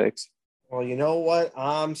Olympics. Well, you know what?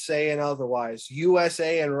 I'm saying otherwise.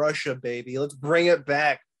 USA and Russia, baby. Let's bring it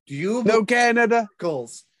back. No Canada.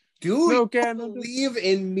 Miracles? Do you believe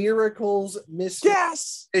in miracles, Mr.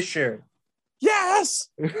 Yes. Fisher? Yes.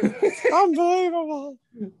 Unbelievable.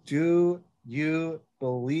 Do you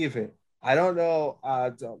believe it? I don't know.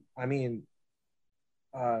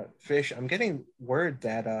 Fish, I'm getting word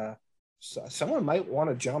that someone might want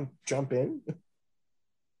to jump in.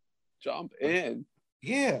 Jump in.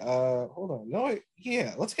 Yeah. Hold on. No.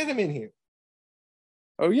 Yeah. Let's get him in here.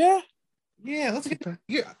 Oh yeah. Yeah. Let's get.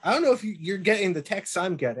 Yeah. I don't know if you're getting the text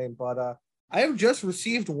I'm getting, but I have just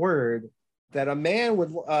received word that a man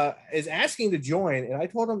is asking to join, and I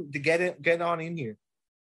told him to get on in here.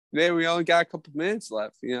 Yeah, we only got a couple minutes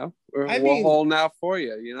left. We're holding out for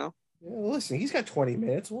you. Yeah, listen, he's got 20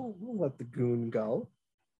 minutes. We'll let the goon go.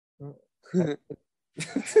 A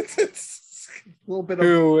little bit of.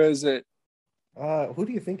 Who is it? Who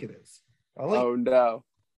do you think it is? No.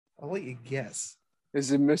 I'll let you guess.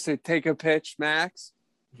 Is it Mr. Take a Pitch, Max?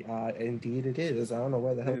 Indeed it is. I don't know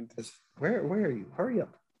where the hell it is. Where are you?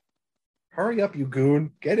 Hurry up, you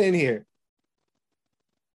goon. Get in here.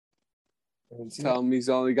 Tell him he's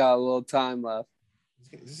only got a little time left.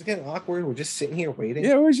 This is getting awkward. We're just sitting here waiting.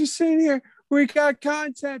 Yeah, we're just sitting here. We got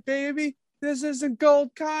content, baby. This isn't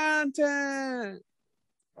gold content.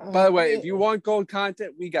 By the way, if you want gold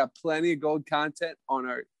content, we got plenty of gold content on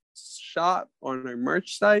our shop, on our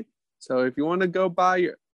merch site. So if you want to go buy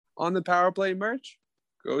your On the Power Play merch,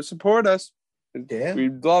 go support us. Yeah.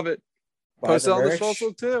 We'd love it. Post it on the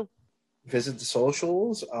social too. Visit the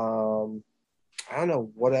socials. I don't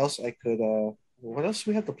know what else what else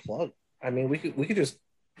do we have to plug? I mean, we could just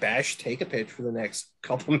bash Take a Pitch for the next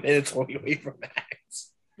couple minutes while we wait for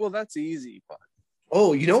Max. Well, that's easy, but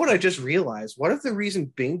oh, you know what I just realized? What if the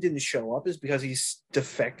reason Bing didn't show up is because he's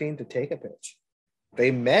defecting to Take a Pitch?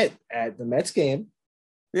 They met at the Mets game.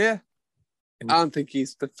 Yeah. I don't think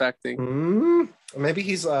he's defecting. Maybe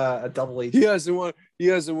he's a double agent. He doesn't want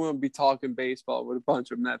to be talking baseball with a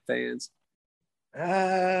bunch of Met fans.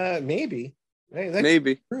 Maybe. Hey,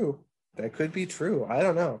 maybe. True. That could be true. I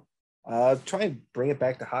don't know. Try and bring it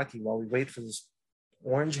back to hockey while we wait for this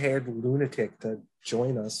orange-haired lunatic to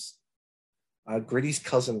join us. Gritty's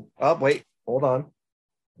cousin. Oh, wait. Hold on.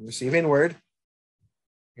 I'm receiving word.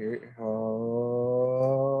 Here,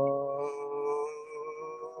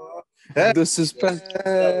 The suspense.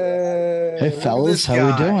 Hey, fellas, how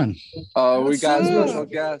we doing? We got a special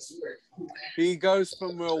guest. He goes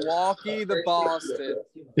from Milwaukee to Boston.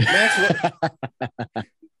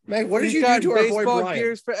 Max, what did you do to our boy baseball Brian?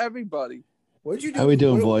 gears for everybody. What did you do? How we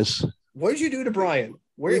doing, boys? What did you do to Brian?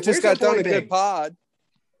 We just got done a good pod.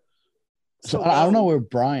 So I don't know where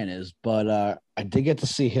Brian is, but I did get to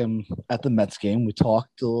see him at the Mets game. We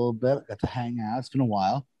talked a little bit, got to hang out. It's been a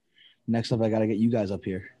while. Next up, I got to get you guys up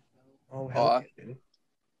here. Oh, hell yeah.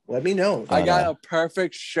 Let me know. I got a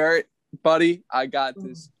perfect shirt, buddy. I got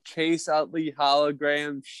this Chase Utley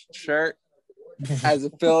hologram shirt as a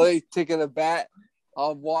Philly ticket a bat.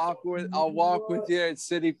 I'll walk with you at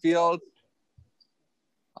Citi Field.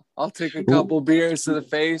 I'll take a couple beers to the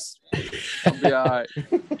face. I'll be all right.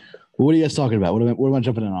 What are you guys talking about? What am I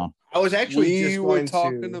jumping in on? I was actually we were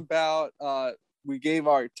talking about we gave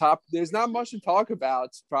our top. There's not much to talk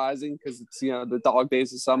about, surprising, because it's the dog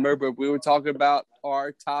days of summer. But we were talking about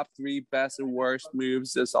our top 3 best and worst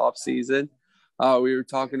moves this off season. We were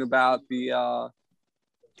talking about the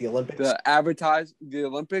Olympics, the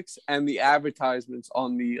Olympics, and the advertisements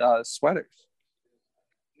on the sweaters.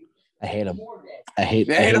 I hate them. I hate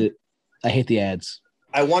it. I hate the ads.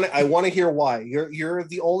 I want to hear why. You're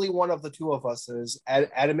the only one of the two of us that has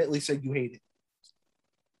adamantly said you hate it.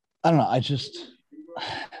 I don't know. I just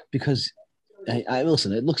because I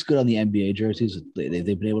listen. It looks good on the NBA jerseys. They've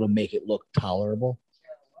been able to make it look tolerable.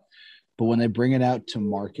 But when they bring it out to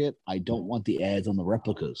market, I don't want the ads on the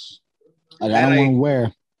replicas. Like, I don't want to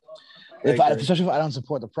wear. Especially if I don't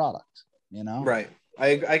support the product. Right.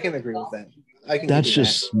 I can agree with that. That's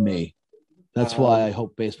just me. That's why I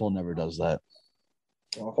hope baseball never does that.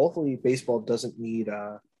 Well, hopefully baseball doesn't need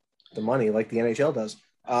the money like the NHL does.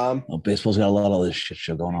 Baseball's got a lot of this shit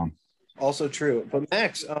show going on. Also true. But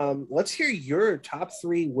Max, let's hear your top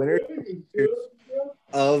 3 winners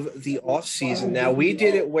of the off season. Now, we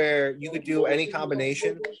did it where you could do any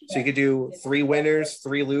combination. So you could do 3 winners,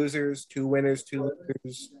 3 losers, 2 winners, 2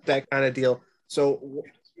 losers, that kind of deal. So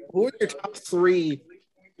who are your top 3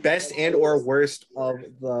 best and or worst of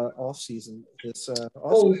the off season?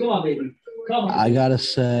 Come on, baby. I gotta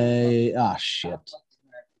say, shit.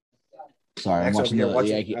 Sorry, I'm watching the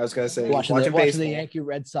Yankee. I was gonna say watching the Yankee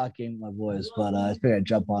Red Sox game with my boys, but I figured I'd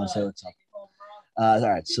jump on and say what's up. All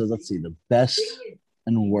right, so let's see the best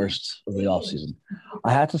and worst of the offseason.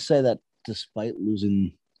 I have to say that despite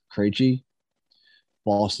losing Krejci,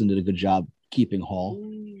 Boston did a good job keeping Hall.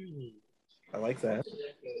 I like that.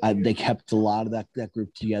 They kept a lot of that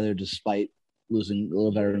group together despite losing a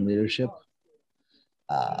little veteran leadership.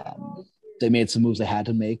 They made some moves they had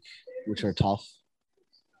to make, which are tough.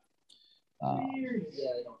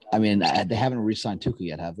 They haven't re-signed Tuca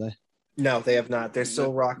yet, have they? No, they have not. They're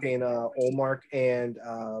still rocking Olmark and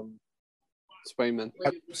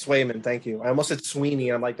Swayman, thank you. I almost said Sweeney.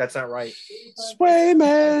 I'm like, that's not right.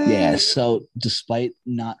 Swayman. Yeah, so despite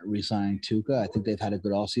not re-signing Tuca, I think they've had a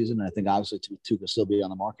good offseason. And I think obviously Tuca will still be on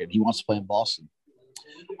the market. He wants to play in Boston.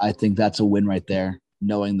 I think that's a win right there,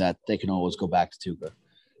 knowing that they can always go back to Tuca.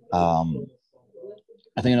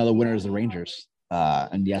 I think another winner is the Rangers.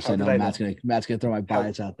 And yes, I know Matt's gonna throw my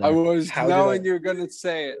bias out there. I was knowing you were gonna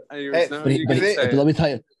say it. But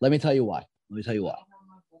let me tell you why.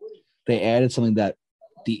 They added something that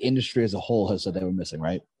the industry as a whole has said they were missing,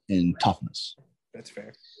 right? In toughness. That's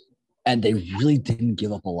fair. And they really didn't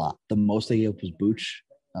give up a lot. The most they gave up was Booch,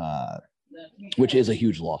 which is a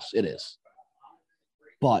huge loss. It is.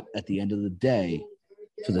 But at the end of the day,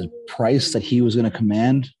 for the price that he was going to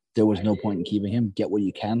command, there was no point in keeping him. Get what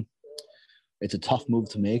you can. It's a tough move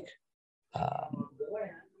to make.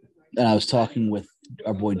 And I was talking with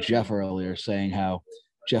our boy Jeff earlier, saying how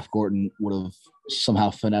Jeff Gorton would have somehow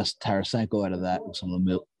finessed Tarasenko out of that with some of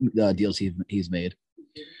the deals he's made.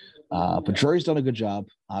 But Drury's done a good job.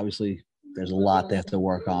 Obviously, there's a lot they have to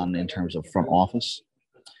work on in terms of front office.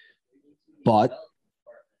 But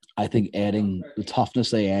I think adding the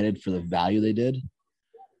toughness they added for the value they did,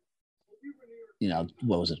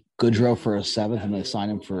 what was it? Goodrow for a 7th, and they signed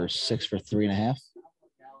him for 6 for 3.5.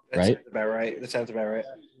 Right? That sounds about right.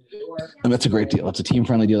 And that's a great deal. It's a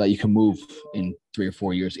team-friendly deal that you can move in 3 or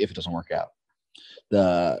 4 years if it doesn't work out.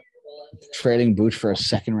 The trading Booch for a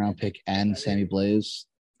 2nd-round pick and Sammy Blaze.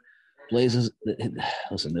 There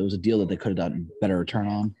was a deal that they could have done better return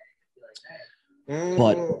on.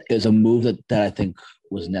 But it was a move that I think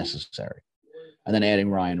was necessary. And then adding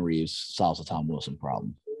Ryan Reeves solves the Tom Wilson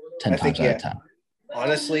problem 10 times out of 10.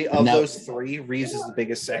 Honestly, of those 3, Reeves is the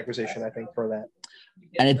biggest acquisition, I think, for that.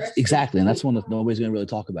 And and that's one that nobody's going to really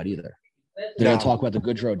talk about either. They're going to talk about the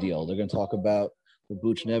Goodrow deal. They're going to talk about the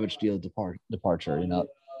Buchnevich deal departure.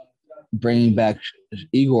 Bringing back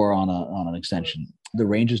Igor on an extension. The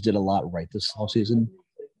Rangers did a lot right this offseason,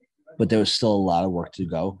 but there was still a lot of work to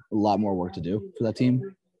go, a lot more work to do for that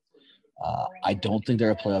team. I don't think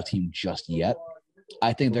they're a playoff team just yet.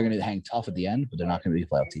 I think they're going to hang tough at the end, but they're not going to be a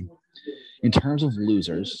playoff team. In terms of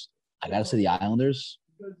losers, I got to say the Islanders.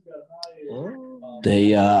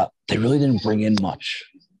 They really didn't bring in much,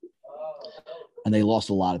 and they lost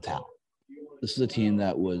a lot of talent. This is a team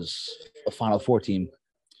that was a Final Four team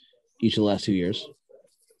each of the last 2 years,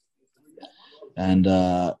 and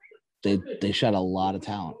they shed a lot of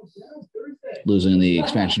talent, losing the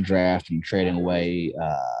expansion draft and trading away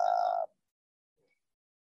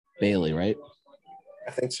Bailey, right?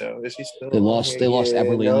 I think so. Is he still? They lost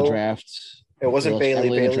Eberle in the draft. It wasn't Bailey.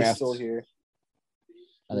 Bailey's still here.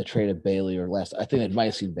 And they traded Bailey I think they might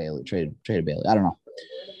have seen Bailey. Traded Bailey. I don't know.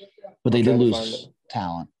 But they did lose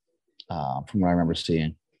talent from what I remember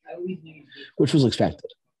seeing, which was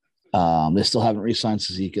expected. They still haven't re-signed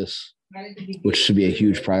Cizikas, which should be a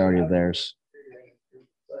huge priority of theirs.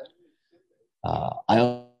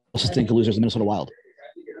 I also think the losers are the Minnesota Wild.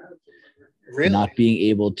 Really? Not being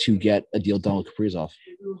able to get a deal done with Kaprizov.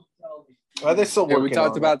 Well, they're still working. We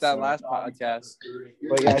talked about that last podcast.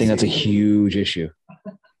 I think that's a huge issue.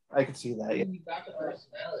 I can see that. Yeah.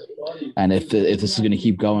 And if this is going to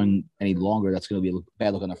keep going any longer, that's going to be a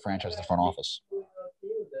bad look on the franchise, the front office.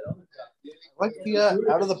 I like the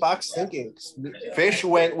out of the box thinking. Fish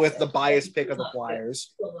went with the biased pick of the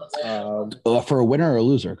Flyers. For a winner or a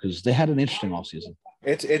loser, because they had an interesting offseason.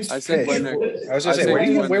 It's I said Fish. winner. I was going to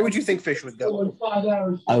say, where would you think Fish would go?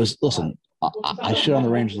 I shit on the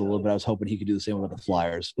Rangers a little bit. I was hoping he could do the same with the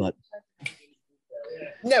Flyers, but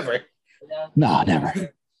never. No, never.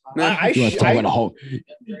 You want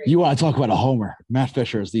to talk about a homer? Matt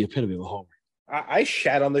Fisher is the epitome of a homer. I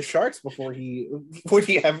shat on the Sharks before he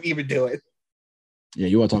even do it. Yeah,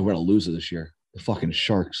 you want to talk about a loser this year? The fucking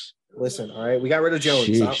Sharks. Listen, all right, we got rid of Jones.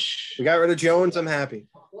 We got rid of Jones. I'm happy.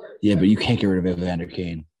 Yeah, but you can't get rid of Evander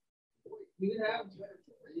Kane.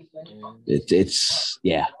 It's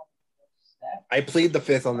yeah. I plead the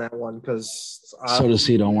fifth on that one because so does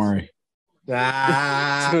he. Don't worry.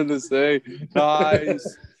 So to say, nice.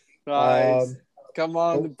 Come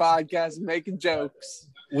on the podcast, making jokes.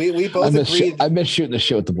 We both agreed. I miss shooting the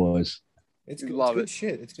shit with the boys. It's good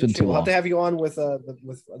shit. It's good shit. We'll have to have you on with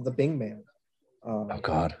the Bing Man. Oh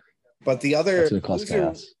God! But the other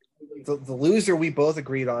loser, the loser we both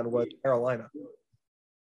agreed on was Carolina.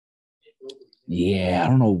 Yeah, I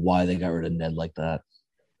don't know why they got rid of Ned like that.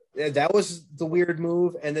 Yeah, that was the weird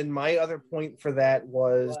move. And then my other point for that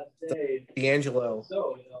was the D'Angelo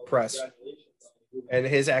press and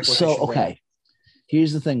his acquisition. So okay,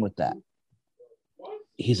 here's the thing with that.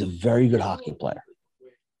 He's a very good hockey player.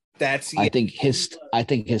 I think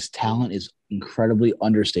his talent is incredibly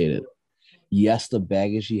understated. Yes, the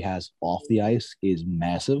baggage he has off the ice is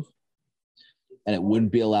massive, and it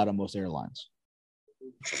wouldn't be allowed on most airlines.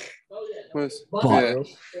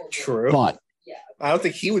 True. But I don't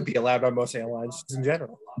think he would be allowed on most airlines in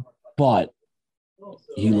general. But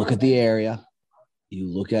you look at the area, you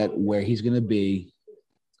look at where he's going to be,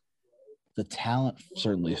 the talent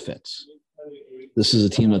certainly fits. This is a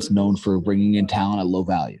team that's known for bringing in talent at low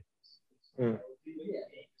value. And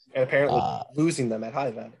apparently losing them at high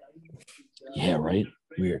value. Yeah, right?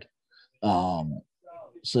 Weird. So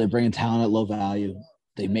they bring in talent at low value.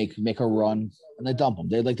 They make a run, and they dump them.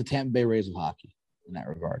 They're like the Tampa Bay Rays of hockey in that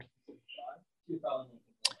regard.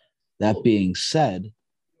 That being said,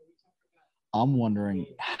 I'm wondering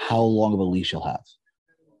how long of a leash he'll have.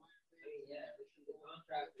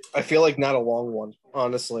 I feel like not a long one,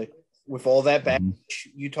 honestly. With all that baggage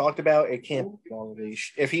you talked about, it can't be a long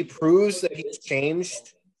leash. If he proves that he's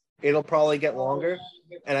changed, it'll probably get longer.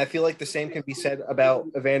 And I feel like the same can be said about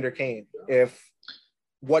Evander Kane. If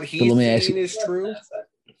what he's saying is true,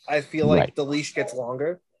 I feel like the leash gets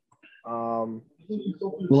longer. Well,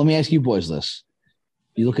 let me ask you boys this.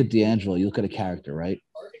 You look at D'Angelo, you look at a character, right?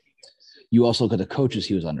 You also look at the coaches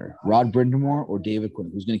he was under. Rod Brindamore or David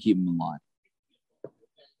Quinn? Who's going to keep him in line?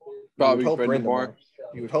 Probably Brindamore.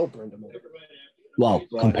 You would hope Brindamore. Well,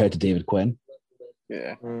 compared to David Quinn.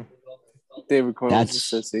 Yeah. David Quinn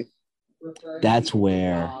was a sissy. That's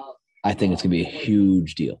where I think it's going to be a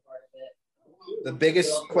huge deal. The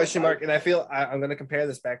biggest question mark, and I feel I'm going to compare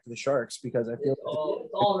this back to the Sharks because I feel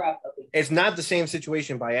it's not the same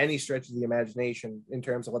situation by any stretch of the imagination in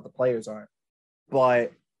terms of what the players are.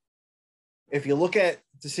 But if you look at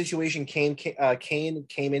the situation Kane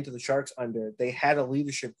came into the Sharks under, they had a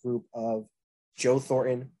leadership group of Joe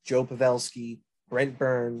Thornton, Joe Pavelski, Brent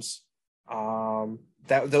Burns,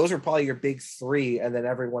 those are probably your big three, and then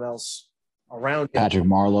everyone else around him. Patrick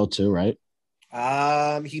Marleau too, right?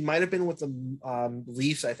 He might have been with the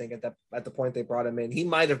Leafs, I think, at the point they brought him in. He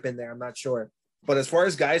might have been there. I'm not sure. But as far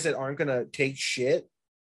as guys that aren't gonna take shit,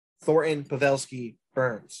 Thornton, Pavelski,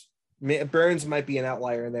 Burns. Burns might be an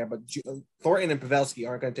outlier in there, but Thornton and Pavelski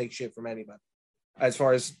aren't gonna take shit from anybody, as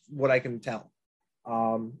far as what I can tell.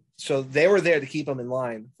 So they were there to keep him in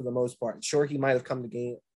line for the most part. Sure, he might have come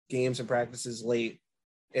to games and practices late.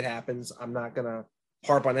 It happens. I'm not gonna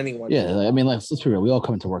harp on anyone. Yeah, I mean, let's be real. We all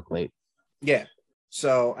come to work late. Yeah.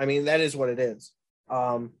 So I mean, that is what it is.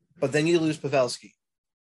 But then you lose Pavelski,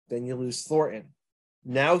 then you lose Thornton.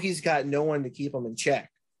 Now he's got no one to keep him in check.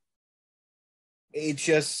 It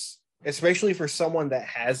just, especially for someone that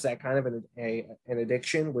has that kind of an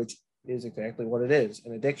addiction, which is exactly what it is,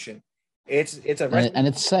 an addiction. It's and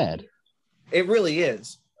it's sad. It really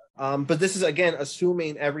is. But this is, again,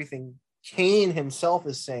 assuming everything Kane himself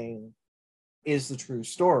is saying is the true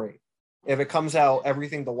story. If it comes out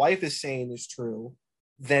everything the wife is saying is true,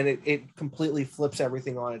 then it completely flips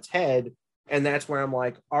everything on its head. And that's where I'm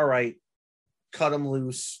like, all right, cut him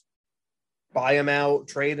loose, buy him out,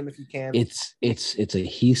 trade him if you can. It's a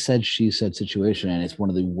he said, she said situation, and it's one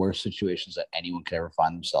of the worst situations that anyone could ever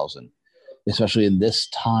find themselves in, especially in this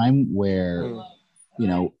time where, you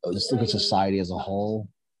know, let's look at society as a whole.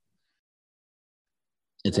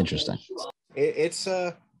 It's interesting. It's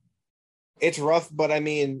rough, but I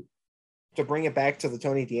mean, to bring it back to the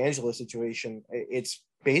Tony DeAngelo situation, it's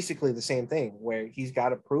basically the same thing where he's got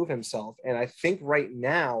to prove himself. And I think right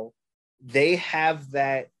now they have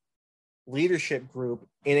that leadership group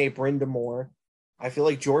in a Brindamore. I feel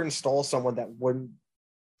like Jordan Stahl's someone that wouldn't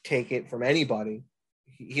take it from anybody.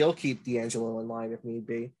 He'll keep DeAngelo in line if need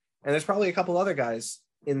be. And there's probably a couple other guys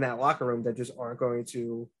in that locker room that just aren't going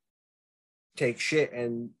to take shit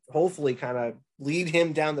and hopefully kind of lead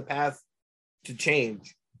him down the path to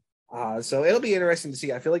change. So it'll be interesting to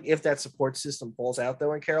see. I feel like if that support system falls out,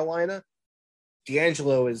 though, in Carolina,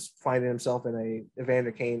 DeAngelo is finding himself in a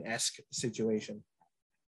Evander Kane-esque situation.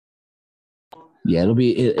 Yeah, it'll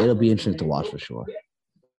be interesting to watch for sure.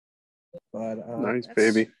 But nice,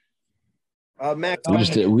 baby. Max,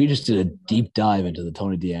 we just did a deep dive into the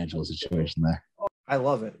Tony DeAngelo situation there. I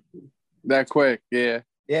love it. That quick, yeah.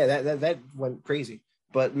 Yeah, that went crazy.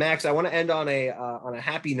 But Max, I want to end on a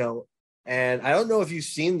happy note. And I don't know if you've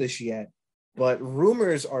seen this yet, but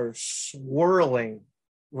rumors are swirling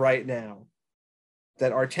right now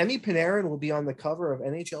that Artemi Panarin will be on the cover of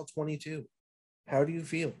NHL 22. How do you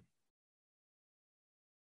feel?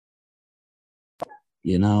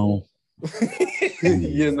 You know,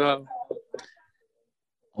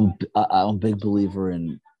 I'm a big believer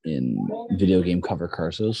in video game cover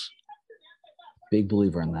curses. Big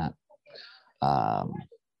believer in that.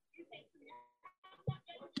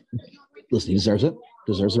 Listen, he deserves it.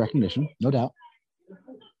 Deserves the recognition, no doubt.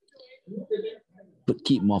 But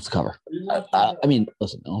keep him off the cover. I mean,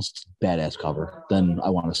 listen, unless it's a badass cover, then I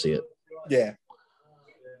want to see it. Yeah.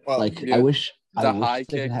 Well, I wish high they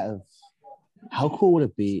kick. could have. How cool would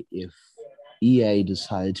it be if EA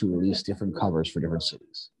decided to release different covers for different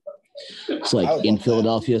cities? It's like in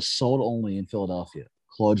Philadelphia, sold only in Philadelphia.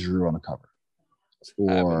 Claude Giroux on the cover.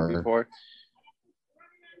 Or,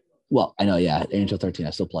 well, I know, yeah, NHL 13,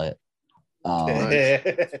 I still play it.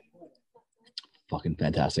 Fucking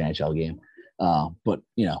fantastic NHL game. But,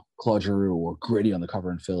 you know, Claude Giroux or Gritty on the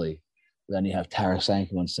cover in Philly. Then you have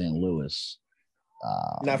Tarasenko in St. Louis.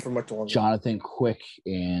 Not for much longer. Jonathan Quick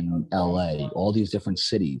in LA. All these different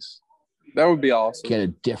cities. That would be awesome. Get a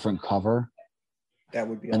different cover. That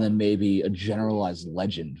would be and awesome. Then maybe a generalized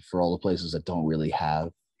legend for all the places that don't really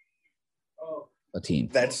have a team.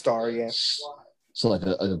 That star, yeah. So like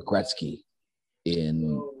a Gretzky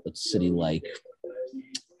in a city like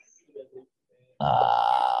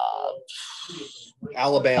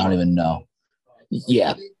Alabama. I don't even know.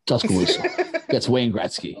 Yeah, Tuscaloosa. That's Wayne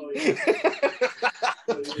Gretzky.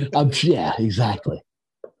 Yeah, exactly.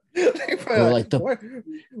 Or like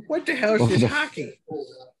what the hell is this hockey?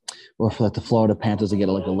 Or for like the Florida Panthers to get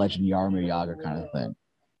like a legend Jaromir Jagr kind of thing.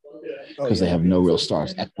 Because they have no real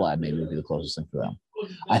stars. Ekblad maybe would be the closest thing for them.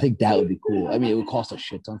 I think that would be cool. I mean, it would cost a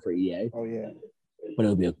shit ton for EA. Oh, yeah. But it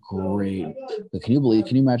would be a great. But can you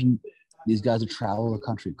imagine these guys would travel the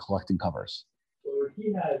country collecting covers?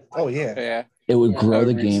 Oh, yeah. Yeah. It would grow That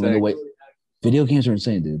the would be game in the sick. way. Video games are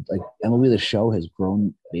insane, dude. Like MLB The Show has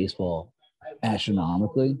grown baseball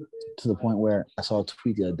astronomically to the point where I saw a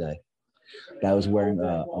tweet the other day. Guy was wearing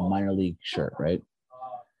a minor league shirt, right?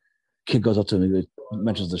 Kid goes up to him, he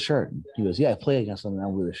mentions the shirt. He goes, "Yeah, I play against them in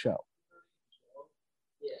MLB The Show."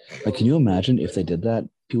 Like, can you imagine if they did that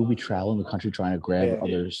people be traveling the country trying to grab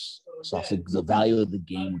others' stuff. So the value of the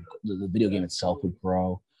game, the video game itself would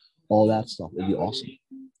grow. All that stuff. It'd be awesome.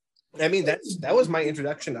 I mean, that was my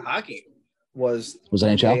introduction to hockey. Was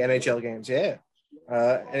NHL? NHL games, yeah.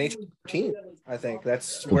 NHL 13, I think.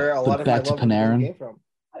 That's where a lot of my back to love of the Panarin. game came from.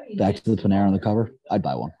 Back to the Panarin on the cover. I'd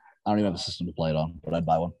buy one. I don't even have a system to play it on, but I'd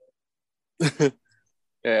buy one.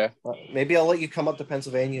 Yeah. Maybe I'll let you come up to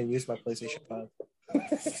Pennsylvania and use my PlayStation 5.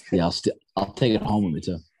 Yeah, I'll take it home with me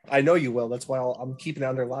too. I know you will. That's why I'm keeping it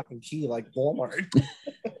under lock and key like Walmart.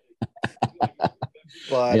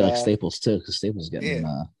 But like Staples too, because Staples is getting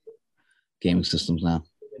gaming systems now.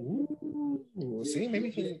 Ooh, see, maybe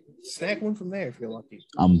you can snag one from there if you're lucky.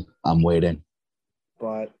 I'm waiting.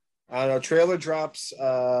 But I don't know. Trailer drops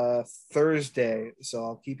Thursday, so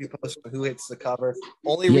I'll keep you posted on who hits the cover.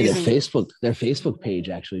 Their Facebook page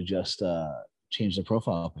actually just changed the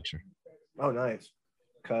profile picture. Oh, nice.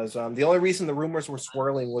 Because the only reason the rumors were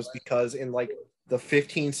swirling was because in like the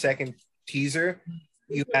 15-second teaser,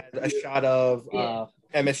 you had a shot of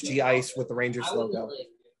MSG Ice with the Rangers logo.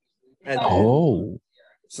 And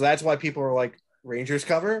so that's why people were like, Rangers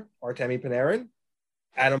cover, Artemi Panarin,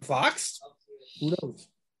 Adam Fox. Who knows?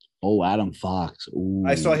 Oh, Adam Fox. Ooh.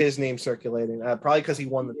 I saw his name circulating. Probably because he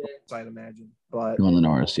won the Norris, I'd imagine. But he won the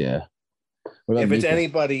Norris, yeah. If it's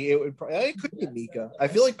anybody, it could be Mika. I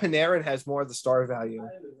feel like Panarin has more of the star value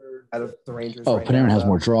out of the Rangers. Oh, right Panarin now, has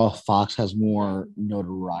more draw. Fox has more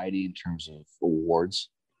notoriety in terms of awards.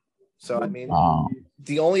 So, I mean,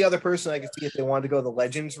 the only other person I could see if they wanted to go the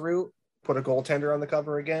Legends route, put a goaltender on the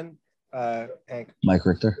cover again, Hank. Mike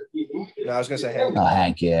Richter? No, I was going to say Hank. Oh,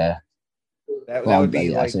 Hank, yeah. That would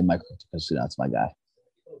be I say Mike Richter because that's my guy.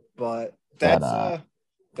 But that's what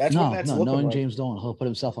that's looking knowing like. James Dolan, he'll put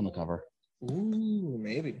himself on the cover. Ooh,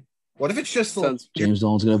 maybe. What if it's just James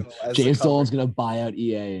Dolan's gonna buy out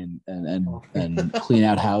EA and clean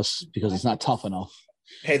out house because it's not tough enough.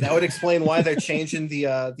 Hey, that would explain why they're changing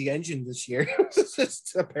the engine this year.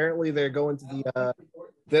 Apparently, they're going to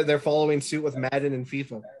they're following suit with Madden and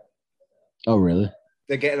FIFA. Oh, really?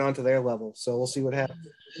 They're getting onto their level, so we'll see what happens.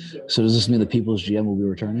 So does this mean the People's GM will be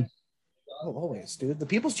returning? Oh, always, dude. The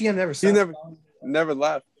People's GM never stopped. He never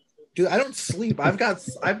left. Dude, I don't sleep. I've got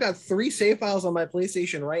 3 save files on my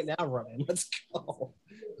PlayStation right now running. Let's go.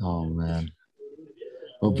 Oh man.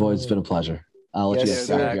 Well, boy, it's been a pleasure. I'll let you guys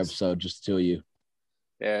start your episode, just the two of you.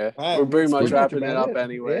 Yeah, we're pretty much wrapping it up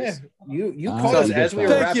anyways. Yeah. You called us as we were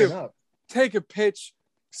wrapping up. Take a pitch,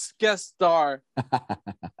 guest star.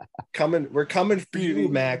 We're coming for you,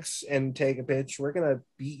 Max, and take a pitch. We're gonna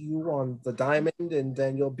beat you on the diamond, and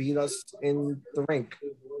then you'll beat us in the rink.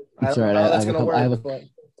 That's all right.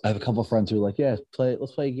 I have a couple of friends who are like, yeah,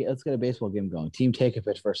 let's get a baseball game going. Team take a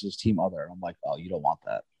pitch versus team other. And I'm like, oh, you don't want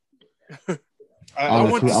that. I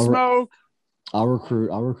want to smoke. I'll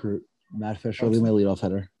recruit. Matt Fisher will be my leadoff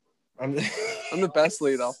hitter. I'm the best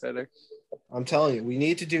leadoff hitter. I'm telling you, we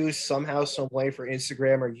need to do somehow, some way for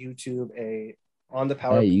Instagram or YouTube a on the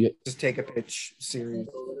power just take a pitch series.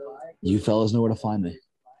 You fellas know where to find me.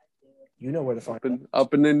 You know where to find me.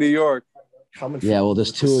 Up in New York. Well,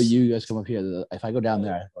 there's two of you guys come up here. If I go down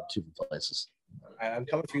there, I have 2 places. I'm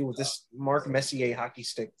coming for you with this Mark Messier hockey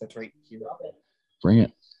stick that's right here. Bring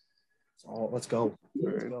it. So let's go.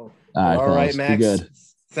 Let's go. All right, Max. Be good.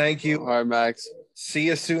 Thank you. All right, Max. See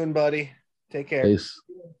you soon, buddy. Take care. Peace.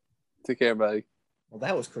 Take care, buddy. Well,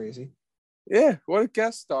 that was crazy. Yeah, what a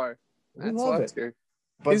guest star. I love it.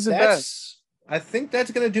 But he's the best. I think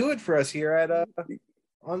that's going to do it for us here at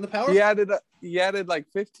on the power. He added like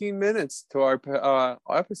 15 minutes to our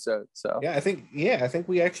episode. So I think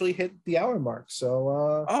we actually hit the hour mark.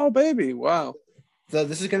 So oh baby, wow. So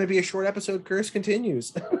this is going to be a short episode. Curse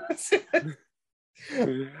continues. All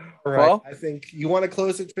right. Well, I think you want to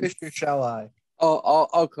close it, Fish, or shall I?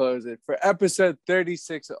 I'll close it for episode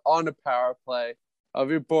 36 on the power play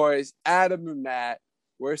of your boys Adam and Matt.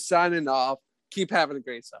 We're signing off. Keep having a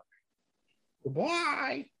great summer.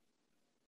 Goodbye.